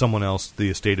 Someone else, the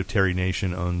estate of Terry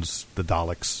Nation, owns the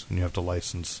Daleks, and you have to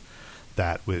license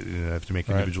that. You have to make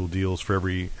individual deals for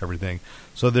everything.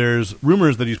 So there's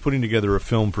rumors that he's putting together a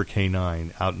film for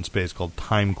K9 out in space called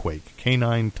Timequake,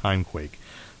 K9 Timequake,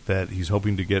 that he's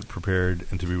hoping to get prepared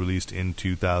and to be released in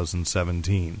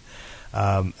 2017.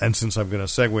 And since I'm going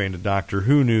to segue into Doctor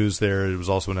Who news, it was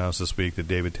also announced this week that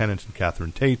David Tennant and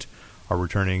Catherine Tate are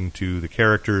returning to the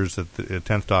characters at the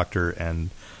 10th Doctor and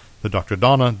the Dr.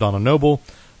 Donna Noble,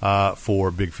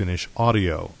 for Big Finish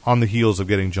Audio, on the heels of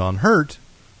getting John Hurt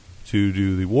to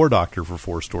do the War Doctor for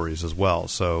 4 stories as well.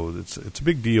 So it's a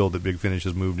big deal that Big Finish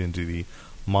has moved into the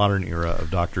modern era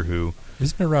of Doctor Who.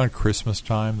 Isn't it around Christmas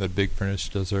time that Big Finish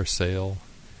does their sale?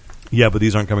 Yeah, but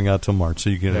these aren't coming out till March, so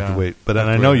you're going to have to wait. But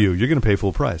I know you're going to pay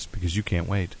full price because you can't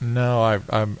wait. No,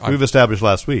 we've established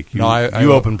last week.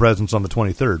 You open presents on the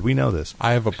 23rd. We know this.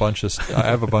 I have a bunch of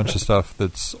stuff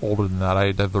that's older than that.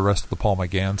 I have the rest of the Paul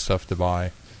McGann stuff to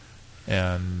buy.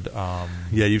 And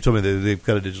yeah, you've told me that they've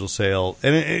got a digital sale,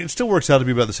 and it still works out to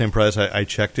be about the same price. I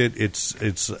checked it.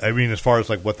 It's. I mean, as far as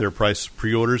like what their price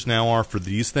pre-orders now are for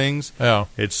these things,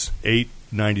 it's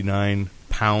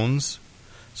 £8.99,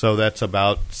 so that's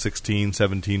about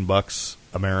 $16-17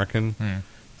 American.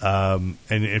 And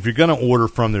if you're going to order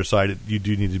from their site, you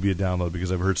do need to be a download,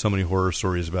 because I've heard so many horror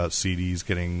stories about CDs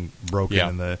getting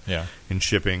broken in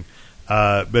shipping.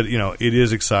 But it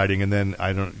is exciting. And then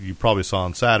you probably saw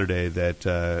on Saturday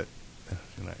that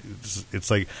it's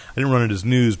like, I didn't run it as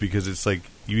news because it's like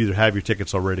you either have your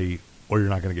tickets already or you're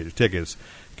not going to get your tickets.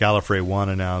 Gallifrey 1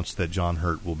 announced that John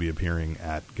Hurt will be appearing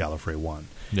at Gallifrey 1.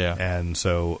 Yeah. And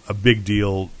so a big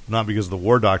deal, not because of the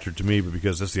War Doctor to me, but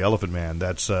because that's the Elephant Man.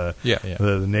 That's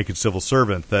the naked civil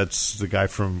servant. That's the guy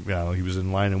from, he was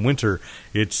in Lion in Winter.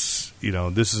 It's,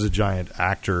 this is a giant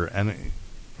actor. And,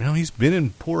 he's been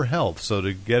in poor health. So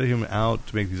to get him out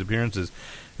to make these appearances,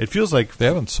 it feels like... They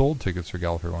haven't sold tickets for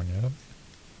Gallifrey 1 yet.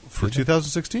 For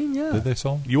 2016, yeah. Did they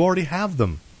sell? You already have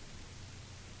them.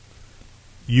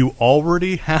 You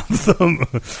already have them.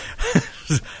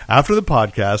 After the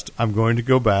podcast, I'm going to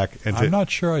go back and... I'm not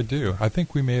sure I do. I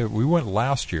think we went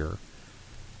last year,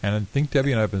 and I think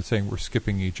Debbie and I have been saying we're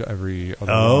skipping every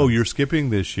other Oh, one. You're skipping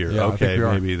this year. Yeah, okay,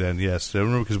 maybe then, yes. I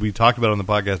remember because we talked about it on the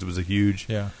podcast, it was a huge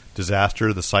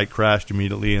disaster. The site crashed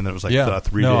immediately, and there was like a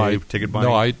 3-day ticket buying.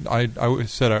 No, I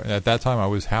said at that time I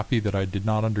was happy that I did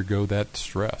not undergo that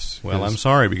stress. Well, I'm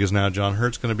sorry, because now John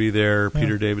Hurt's going to be there,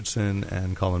 Peter Davidson,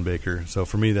 and Colin Baker. So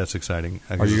for me, that's exciting.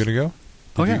 Are you going to go?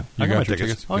 Oh, yeah. You I got my your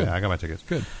tickets. Oh, Good. yeah, I got my tickets.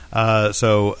 Good.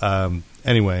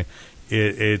 Anyway,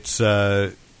 it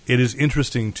is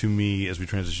interesting to me as we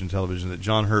transition to television that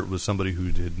John Hurt was somebody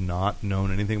who did not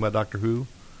known anything about Doctor Who.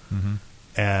 Mm-hmm.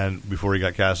 And before he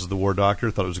got cast as the War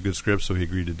Doctor, thought it was a good script, so he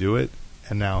agreed to do it.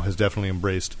 And now has definitely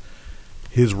embraced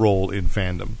his role in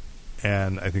fandom.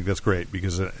 And I think that's great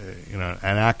because, an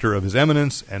actor of his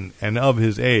eminence and of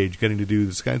his age getting to do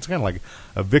this, it's kind of like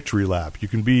a victory lap. You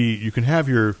can have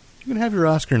your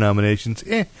Oscar nominations,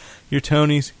 your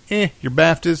Tonys, your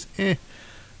BAFTAs,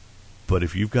 but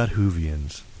if you've got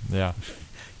Whovians,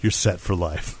 you're set for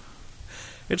life.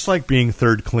 It's like being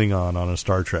third Klingon on a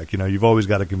Star Trek. You've always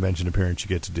got a convention appearance you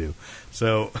get to do.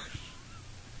 So,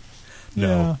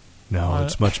 no,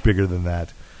 it's much bigger than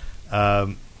that.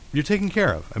 You're taken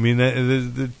care of. I mean,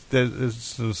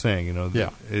 that's what I'm saying.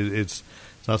 It's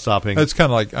not stopping. It's kind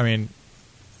of like,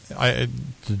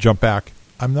 to jump back,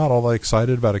 I'm not all that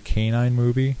excited about a K-9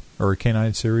 movie or a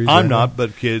K-9 series. I'm not, but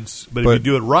if you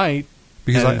do it right.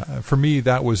 Because for me,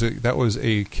 that was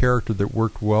a character that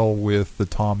worked well with the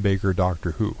Tom Baker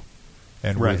Doctor Who,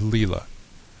 and with Leela,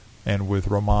 and with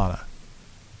Romana,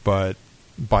 but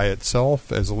by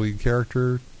itself as a lead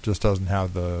character just doesn't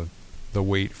have the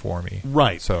weight for me.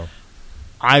 Right. So,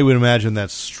 I would imagine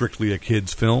that's strictly a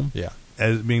kids' film. Yeah.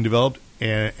 As being developed,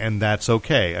 and that's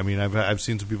okay. I mean, I've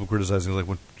seen some people criticizing like,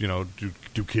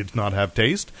 do kids not have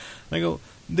taste? And I go,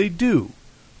 they do.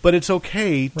 But it's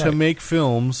okay to make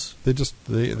films.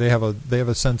 They have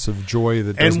a sense of joy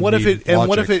that doesn't what if it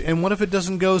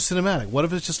doesn't go cinematic? What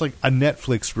if it's just like a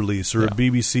Netflix release or a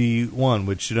BBC one?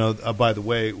 Which by the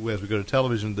way, as we go to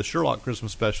television, the Sherlock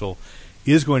Christmas special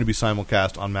is going to be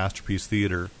simulcast on Masterpiece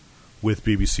Theater with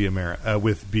BBC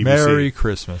with BBC. Merry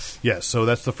Christmas! Yes, so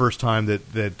that's the first time that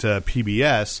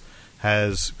PBS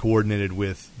has coordinated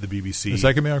with the BBC. Is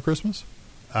that going to be on Christmas?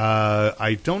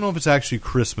 I don't know if it's actually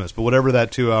Christmas, but whatever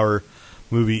that 2-hour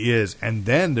movie is, and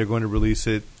then they're going to release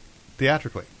it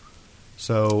theatrically.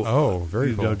 So,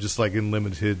 very cool. Just like in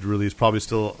limited release, probably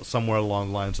still somewhere along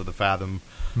the lines of the Fathom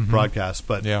broadcast,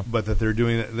 but that they're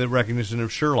doing the recognition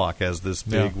of Sherlock as this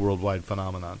big worldwide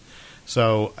phenomenon.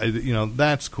 So,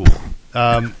 that's cool.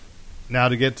 Now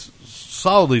to get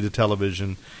solidly to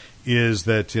television is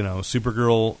that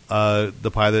Supergirl,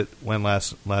 the pilot went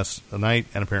last night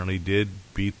and apparently did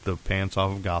beat the pants off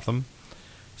of Gotham.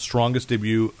 Strongest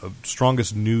new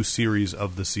series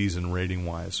of the season rating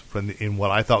wise, in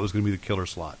what I thought was going to be the killer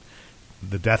slot,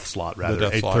 the death slot rather,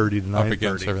 8:30 to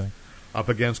 9:30, up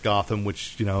against Gotham,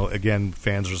 which again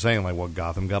fans are saying like, well,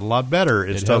 Gotham got a lot better.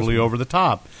 It's totally over the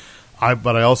top.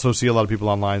 But I also see a lot of people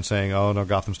online saying, "Oh no,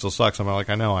 Gotham still sucks." I'm like,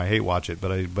 I know, I hate watch it,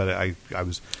 but I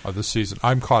was this season.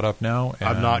 I'm caught up now. And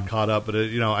I'm not caught up, but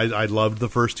I loved the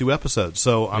first 2 episodes,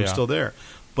 so I'm still there.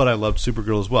 But I loved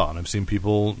Supergirl as well, and I've seen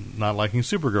people not liking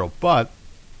Supergirl, but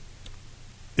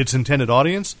its intended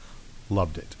audience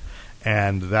loved it,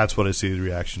 and that's what I see the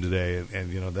reaction today,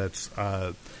 and that's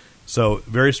so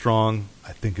very strong.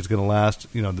 I think it's going to last.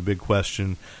 The big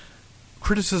question.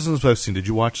 Criticisms I've seen. Did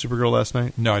you watch Supergirl last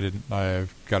night? No, I didn't.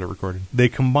 I've got it recorded. They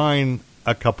combine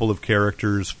a couple of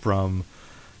characters from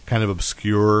kind of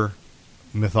obscure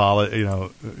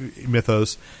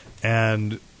mythos,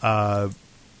 and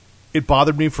it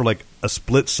bothered me for like a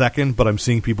split second. But I'm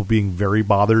seeing people being very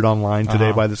bothered online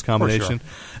today by this combination.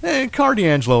 And Car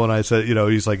D'Angelo and I said,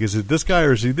 he's like, is it this guy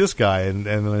or is he this guy? And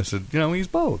then I said, he's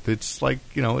both. It's like,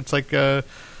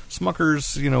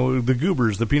 Smucker's, the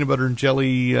Goobers, the peanut butter and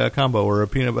jelly combo, or a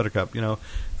peanut butter cup,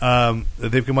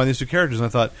 they've combined these two characters, and I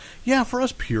thought, yeah, for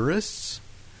us purists,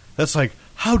 that's like,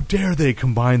 how dare they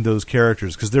combine those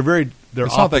characters? Because they're it's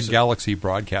opposite. Not that Galaxy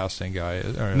Broadcasting guy.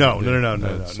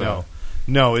 No.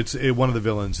 No, it's one of the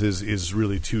villains is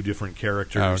really two different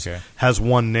characters. Oh, okay. Has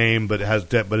one name, but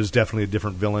is definitely a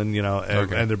different villain.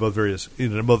 Okay. And they're both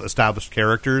they're both established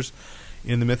characters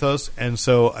in the mythos. And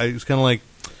so I was kind of like,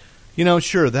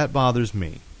 sure, that bothers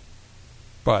me,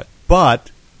 but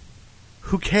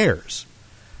who cares?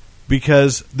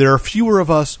 Because there are fewer of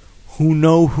us who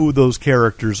know who those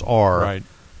characters are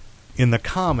in the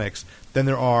comics than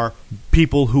there are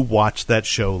people who watched that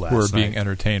show last night. Who are being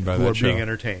entertained by that show. Who are being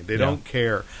entertained. They don't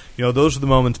care. Those are the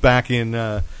moments back in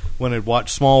when I'd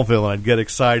watch Smallville and I'd get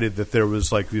excited that there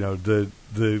was like, the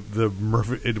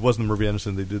Murphy, it wasn't the Murphy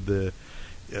Anderson, they did the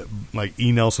like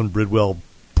E. Nelson Bridwell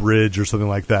Bridge or something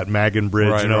like that, Magan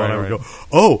Bridge, and I would go,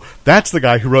 oh, that's the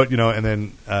guy who wrote, and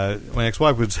then my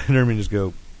ex-wife would sit there and just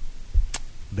go,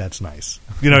 that's nice.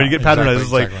 You get patronized.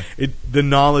 It's like the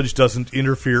knowledge doesn't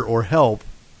interfere or help.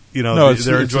 No, it's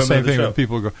the same thing when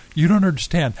people go, you don't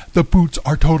understand. The boots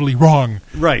are totally wrong.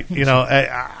 Right.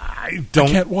 I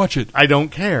can't watch it. I don't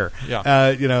care.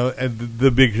 Yeah. And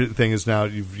the big thing is now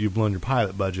you've blown your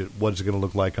pilot budget. What is it going to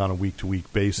look like on a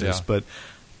week-to-week basis? Yeah. But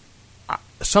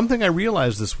something I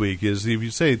realized this week is if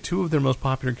you say two of their most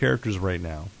popular characters right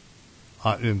now,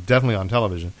 and definitely on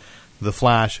television, The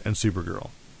Flash and Supergirl.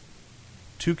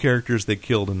 Two characters they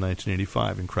killed in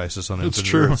 1985 in Crisis on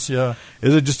Infinite Earths. Yeah.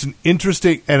 Is it just an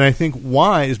interesting? And I think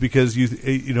why is because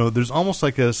there's almost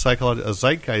like a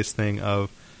zeitgeist thing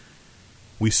of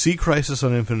we see Crisis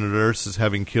on Infinite Earths as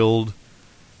having killed,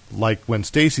 like when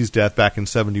Stacy's death back in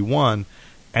 '71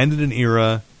 ended an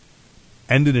era,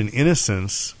 ended an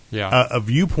innocence, a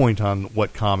viewpoint on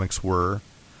what comics were,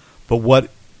 but what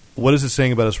is it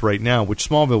saying about us right now? Which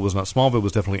Smallville was not. Smallville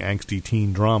was definitely angsty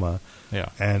teen drama. Yeah.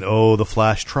 And, the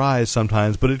Flash tries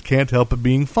sometimes, but it can't help it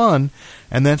being fun.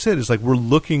 And that's it. It's like we're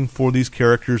looking for these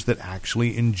characters that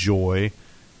actually enjoy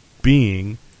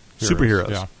being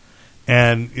superheroes. Yeah.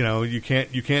 And, you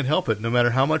can't help it. No matter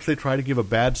how much they try to give a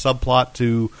bad subplot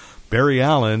to Barry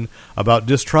Allen about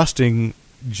distrusting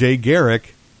Jay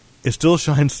Garrick, it still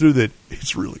shines through that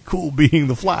it's really cool being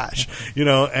the Flash.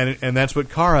 And that's what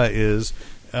Kara is.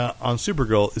 On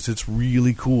Supergirl, it's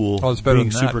really cool. Oh, it's better being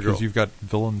than that Supergirl because you've got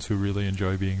villains who really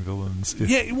enjoy being villains.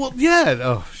 Yeah, well, yeah.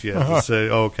 Oh, yeah. Say,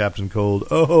 Captain Cold.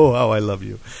 Oh, how I love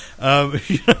you.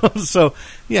 So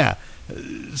yeah.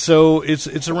 So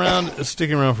it's around,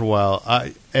 sticking around for a while.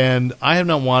 I have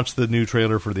not watched the new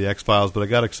trailer for the X-Files, but I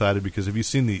got excited because have you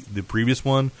seen the previous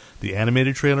one, the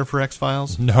animated trailer for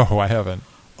X-Files? No, I haven't.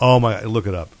 Oh my! Look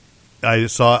it up.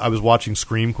 I was watching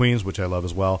Scream Queens, which I love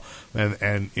as well,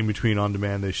 and in between on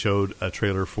demand they showed a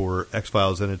trailer for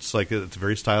X-Files, and it's like it's a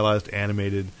very stylized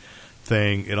animated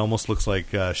thing. It almost looks like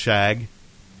Shag.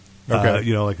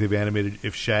 Okay. Like they've animated.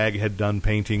 If Shag had done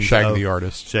paintings, Shag the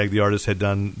artist had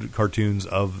done cartoons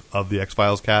of the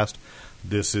X-Files cast.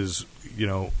 This is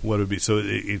what it would be. So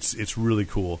it's really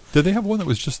cool. Did they have one that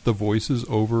was just the voices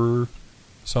over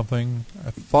something?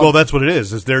 Well, that's what it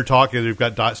is. Is they're talking. They've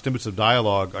got snippets of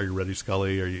dialogue. Are you ready,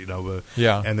 Scully? Or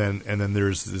yeah. And then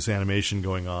there's this animation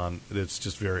going on. It's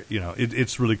just very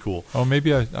it's really cool. Oh,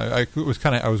 maybe I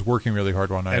was working really hard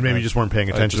one night, and maybe you just weren't paying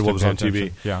attention to what was on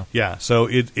TV. Yeah. So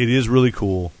it is really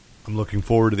cool. I'm looking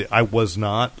forward to I was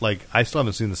not I still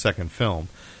haven't seen the second film,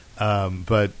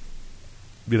 but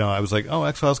I was like, oh,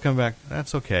 X-Files coming back.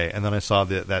 That's okay. And then I saw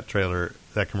that trailer,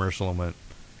 that commercial, and went,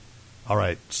 all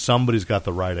right, somebody's got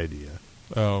the right idea.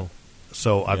 Oh,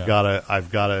 so I've got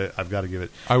to give it.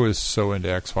 I was so into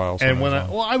X-Files, and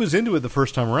I was into it the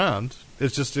first time around. It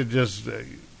just I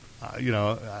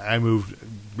moved.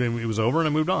 It was over, and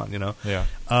I moved on. Yeah.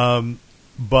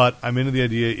 But I'm into the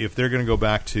idea if they're going to go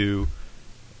back to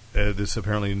this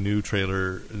apparently new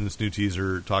trailer and this new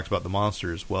teaser talks about the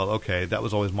monsters. Well, okay, that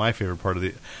was always my favorite part of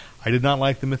the. I did not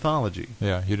like the mythology.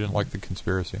 Yeah, you didn't like the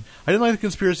conspiracy. I didn't like the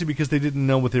conspiracy because they didn't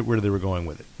know where they were going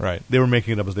with it. Right. They were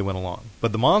making it up as they went along.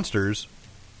 But the monsters,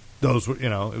 those were,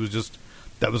 it was just,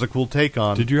 that was a cool take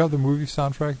on. Did you have the movie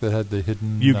soundtrack that had the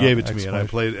hidden? You gave it to me, and I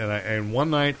played. And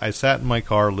one night I sat in my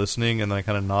car listening, and then I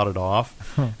kind of nodded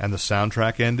off, and the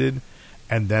soundtrack ended.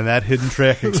 And then that hidden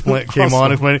track came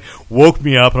on, woke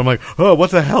me up, and I'm like, "Oh, what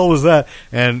the hell was that?"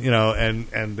 And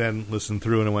and then listened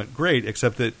through, and it went great.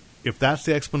 Except that if that's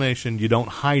the explanation, you don't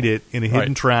hide it in a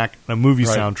hidden track, a movie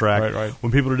soundtrack. Right.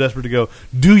 When people are desperate to go,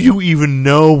 do you even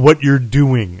know what you're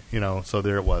doing? So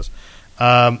there it was.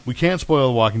 We can't spoil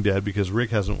The Walking Dead because Rick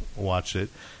hasn't watched it.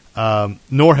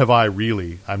 Nor have I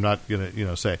really. I'm not going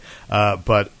to say.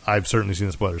 But I've certainly seen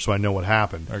the spoilers, so I know what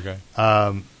happened. Okay.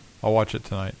 I'll watch it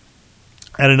tonight.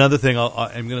 And another thing,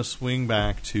 I'm going to swing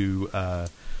back to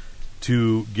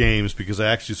games because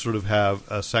I actually sort of have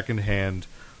a secondhand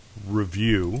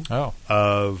review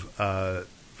of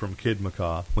from Kid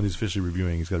Macaw. When he's officially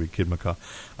reviewing, he's got to be Kid Macaw.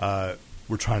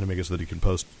 We're trying to make it so that he can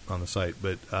post on the site.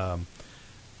 But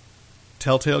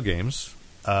Telltale Games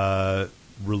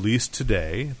released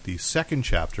today the second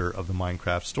chapter of the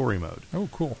Minecraft story mode. Oh,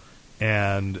 cool.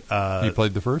 And he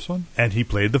played the first one? And he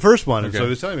played the first one, and so he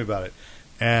was telling me about it.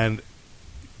 And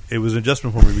it was an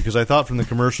adjustment for me because I thought from the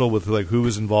commercial with like who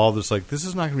was involved, it's like, this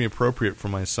is not going to be appropriate for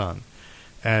my son.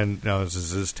 And this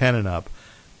is 10 and up.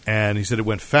 And he said it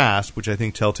went fast, which I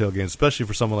think Telltale Games, especially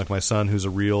for someone like my son who's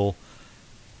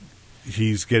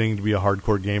he's getting to be a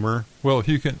hardcore gamer. Well,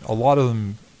 a lot of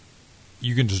them,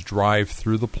 you can just drive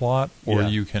through the plot, or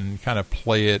you can kind of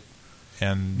play it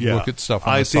and look at stuff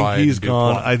on the side. I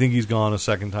think he's gone a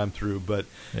second time through, but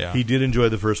he did enjoy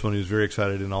the first one. He was very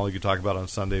excited, and all he could talk about on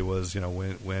Sunday was,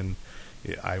 when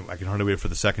I can hardly wait for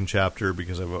the second chapter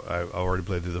because I've already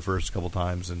played through the first couple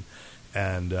times,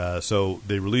 and so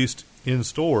they released in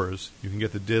stores. You can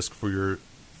get the disc for your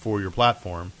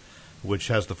platform, which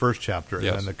has the first chapter and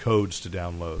then the codes to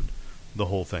download the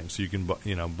whole thing. So you can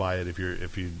buy it if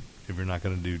you're not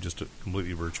going to do just a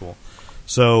completely virtual.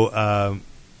 So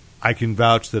I can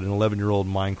vouch that an 11-year-old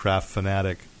Minecraft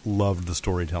fanatic loved the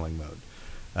storytelling mode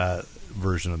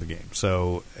version of the game.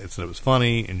 So it was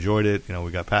funny, enjoyed it.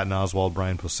 We got Patton Oswalt,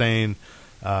 Brian Posehn.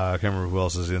 I can't remember who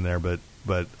else is in there, but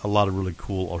a lot of really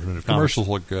cool alternative commercials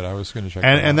comics. Look good. I was going to check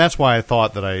that out. And that's why I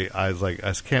thought that I was like,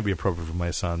 this can't be appropriate for my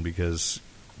son because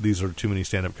these are too many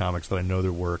stand-up comics that I know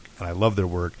their work and I love their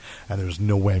work, and there's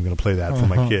no way I'm going to play that for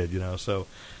my kid. So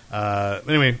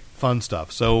anyway, fun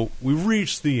stuff. So we've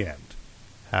reached the end.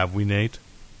 Have we, Nate?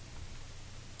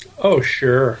 Oh,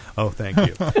 sure. Oh, thank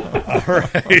you. All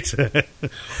right.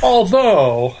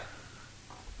 Although,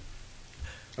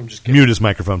 I'm just kidding. Mute his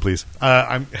microphone, please.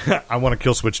 I want to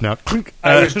kill switch now.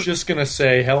 I was just going to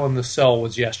say Hell in the Cell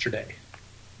was yesterday.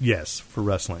 Yes, for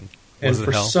wrestling. And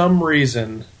for some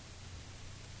reason,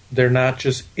 they're not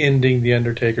just ending the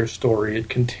Undertaker story. It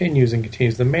continues and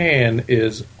continues. The man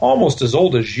is almost as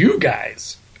old as you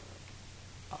guys.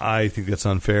 I think that's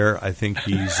unfair. I think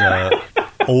he's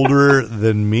older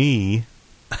than me.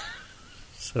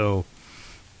 So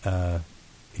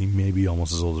he may be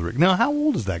almost as old as Rick. Now, how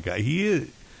old is that guy? He is.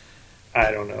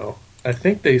 I don't know. I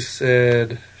think they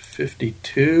said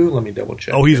 52. Let me double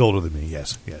check. Oh, he's older than me.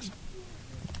 Yes. A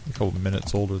couple of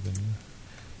minutes older than you.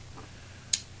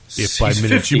 If by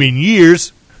minutes 50. You mean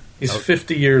years. He's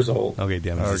 50 years old. Okay,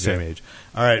 damn it. He's the same age.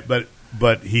 All right, but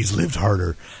he's lived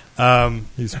harder.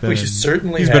 He's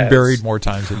been buried more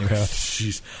times than you have.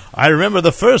 Jeez. I remember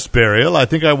the first burial. I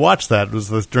think I watched that. It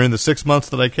was during the 6 months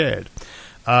that I cared.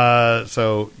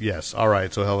 So, yes. All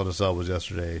right. So, Hell in a Cell was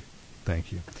yesterday.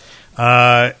 Thank you.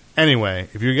 Anyway,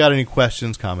 if you got any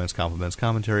questions, comments, compliments,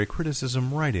 commentary,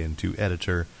 criticism, write in to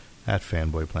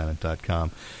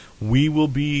editor@fanboyplanet.com. We will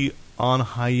be on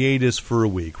hiatus for a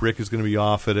week. Rick is going to be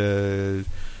off at a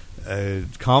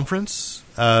conference.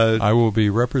 I will be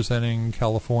representing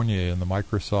California in the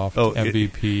Microsoft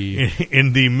MVP.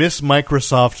 In the Miss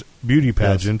Microsoft beauty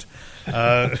pageant.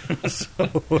 At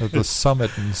the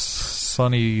summit in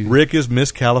sunny Rick is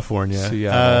Miss California.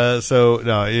 Seattle.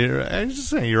 I'm just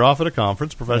saying, you're off at a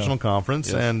conference, professional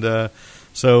conference, and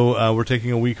so we're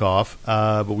taking a week off,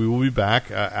 but we will be back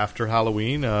after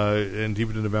Halloween and deep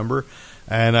into November.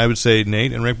 And I would say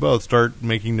Nate and Rick both start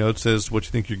making notes as what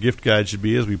you think your gift guide should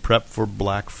be as we prep for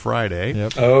Black Friday.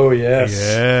 Yep. Oh, yes.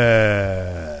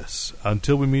 Yes.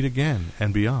 Until we meet again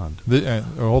and beyond.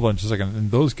 Hold on just a second.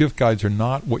 And those gift guides are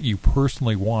not what you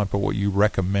personally want, but what you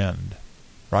recommend,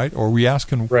 right? Or are we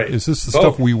asking, is this the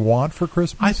stuff we want for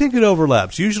Christmas? I think it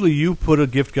overlaps. Usually you put a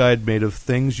gift guide made of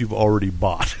things you've already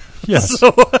bought. Yes.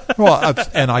 Well,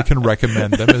 and I can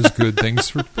recommend them as good things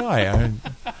for buy.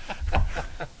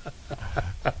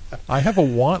 I have a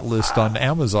want list on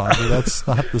Amazon, but that's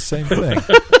not the same thing.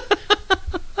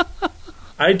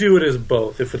 I do it as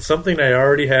both. If it's something I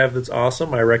already have that's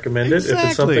awesome, I recommend it. If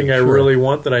it's something I sure. really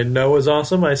want that I know is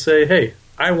awesome, I say, hey,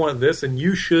 I want this and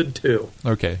you should too.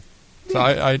 Okay.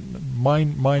 So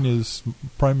mine is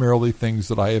primarily things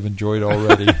that I have enjoyed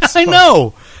already. So. I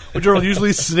know, which are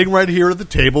usually sitting right here at the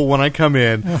table when I come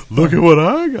in. Look at what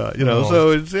I got,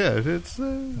 So it's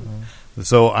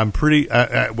So I'm pretty.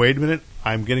 Wait a minute,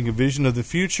 I'm getting a vision of the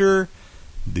future.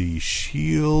 The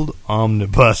Shield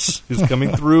Omnibus is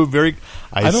coming through.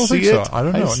 I don't think so. I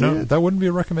don't know. No, that wouldn't be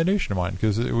a recommendation of mine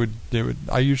because it would.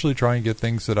 I usually try and get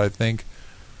things that I think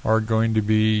are going to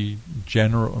be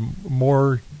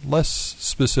less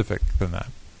specific than that.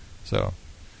 So,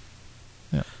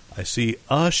 yeah. I see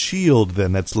a shield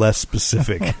then that's less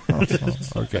specific.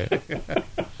 Okay.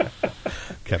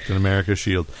 Captain America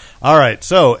shield. All right.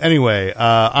 So anyway,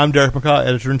 I'm Derek McCaw,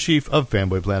 editor-in-chief of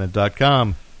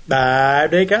FanboyPlanet.com. I'm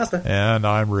Dave Costa. And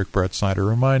I'm Rick Brett Snyder,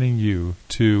 reminding you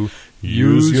to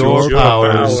use your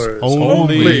powers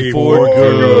only for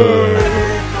good.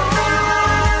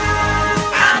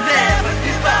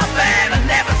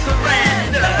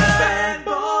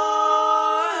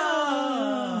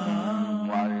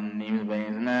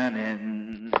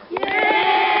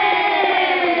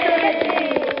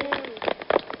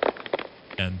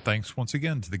 And thanks once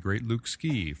again to the great Luke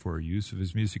Ski for use of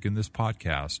his music in this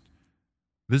podcast.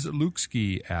 Visit Luke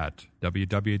Ski at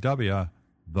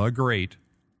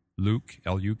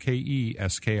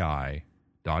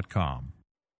www.thegreatlukeski.com.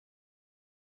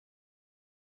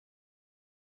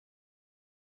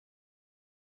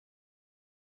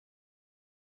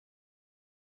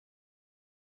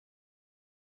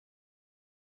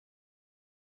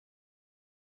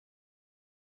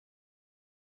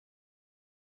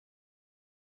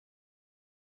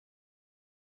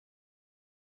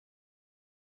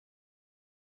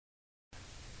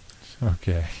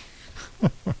 Okay.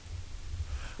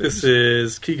 This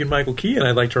is Keegan-Michael Key, and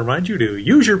I'd like to remind you to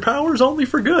use your powers only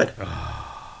for good.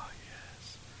 Oh,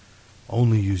 yes.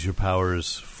 Only use your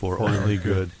powers for only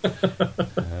good.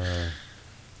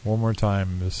 One more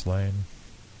time, Miss Lane.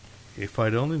 If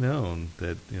I'd only known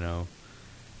that,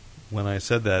 when I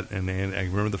said that, and I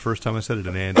remember the first time I said it,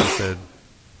 and Andy said,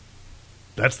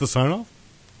 "That's the sign-off?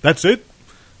 That's it?"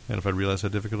 And if I'd realized how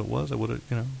difficult it was, I would have,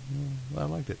 I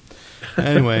liked it.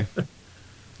 Anyway.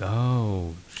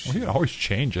 Well, you can always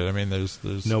change it. I mean, there's...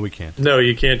 No, we can't. No,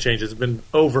 you can't change it. It's been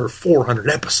over 400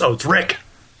 episodes, Rick.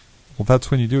 Well, that's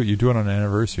when you do it. You do it on an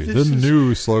anniversary. The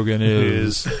new slogan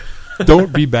is...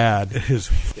 Don't be bad.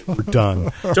 We're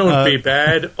done. Don't be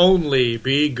bad, only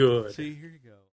be good. See, here you go.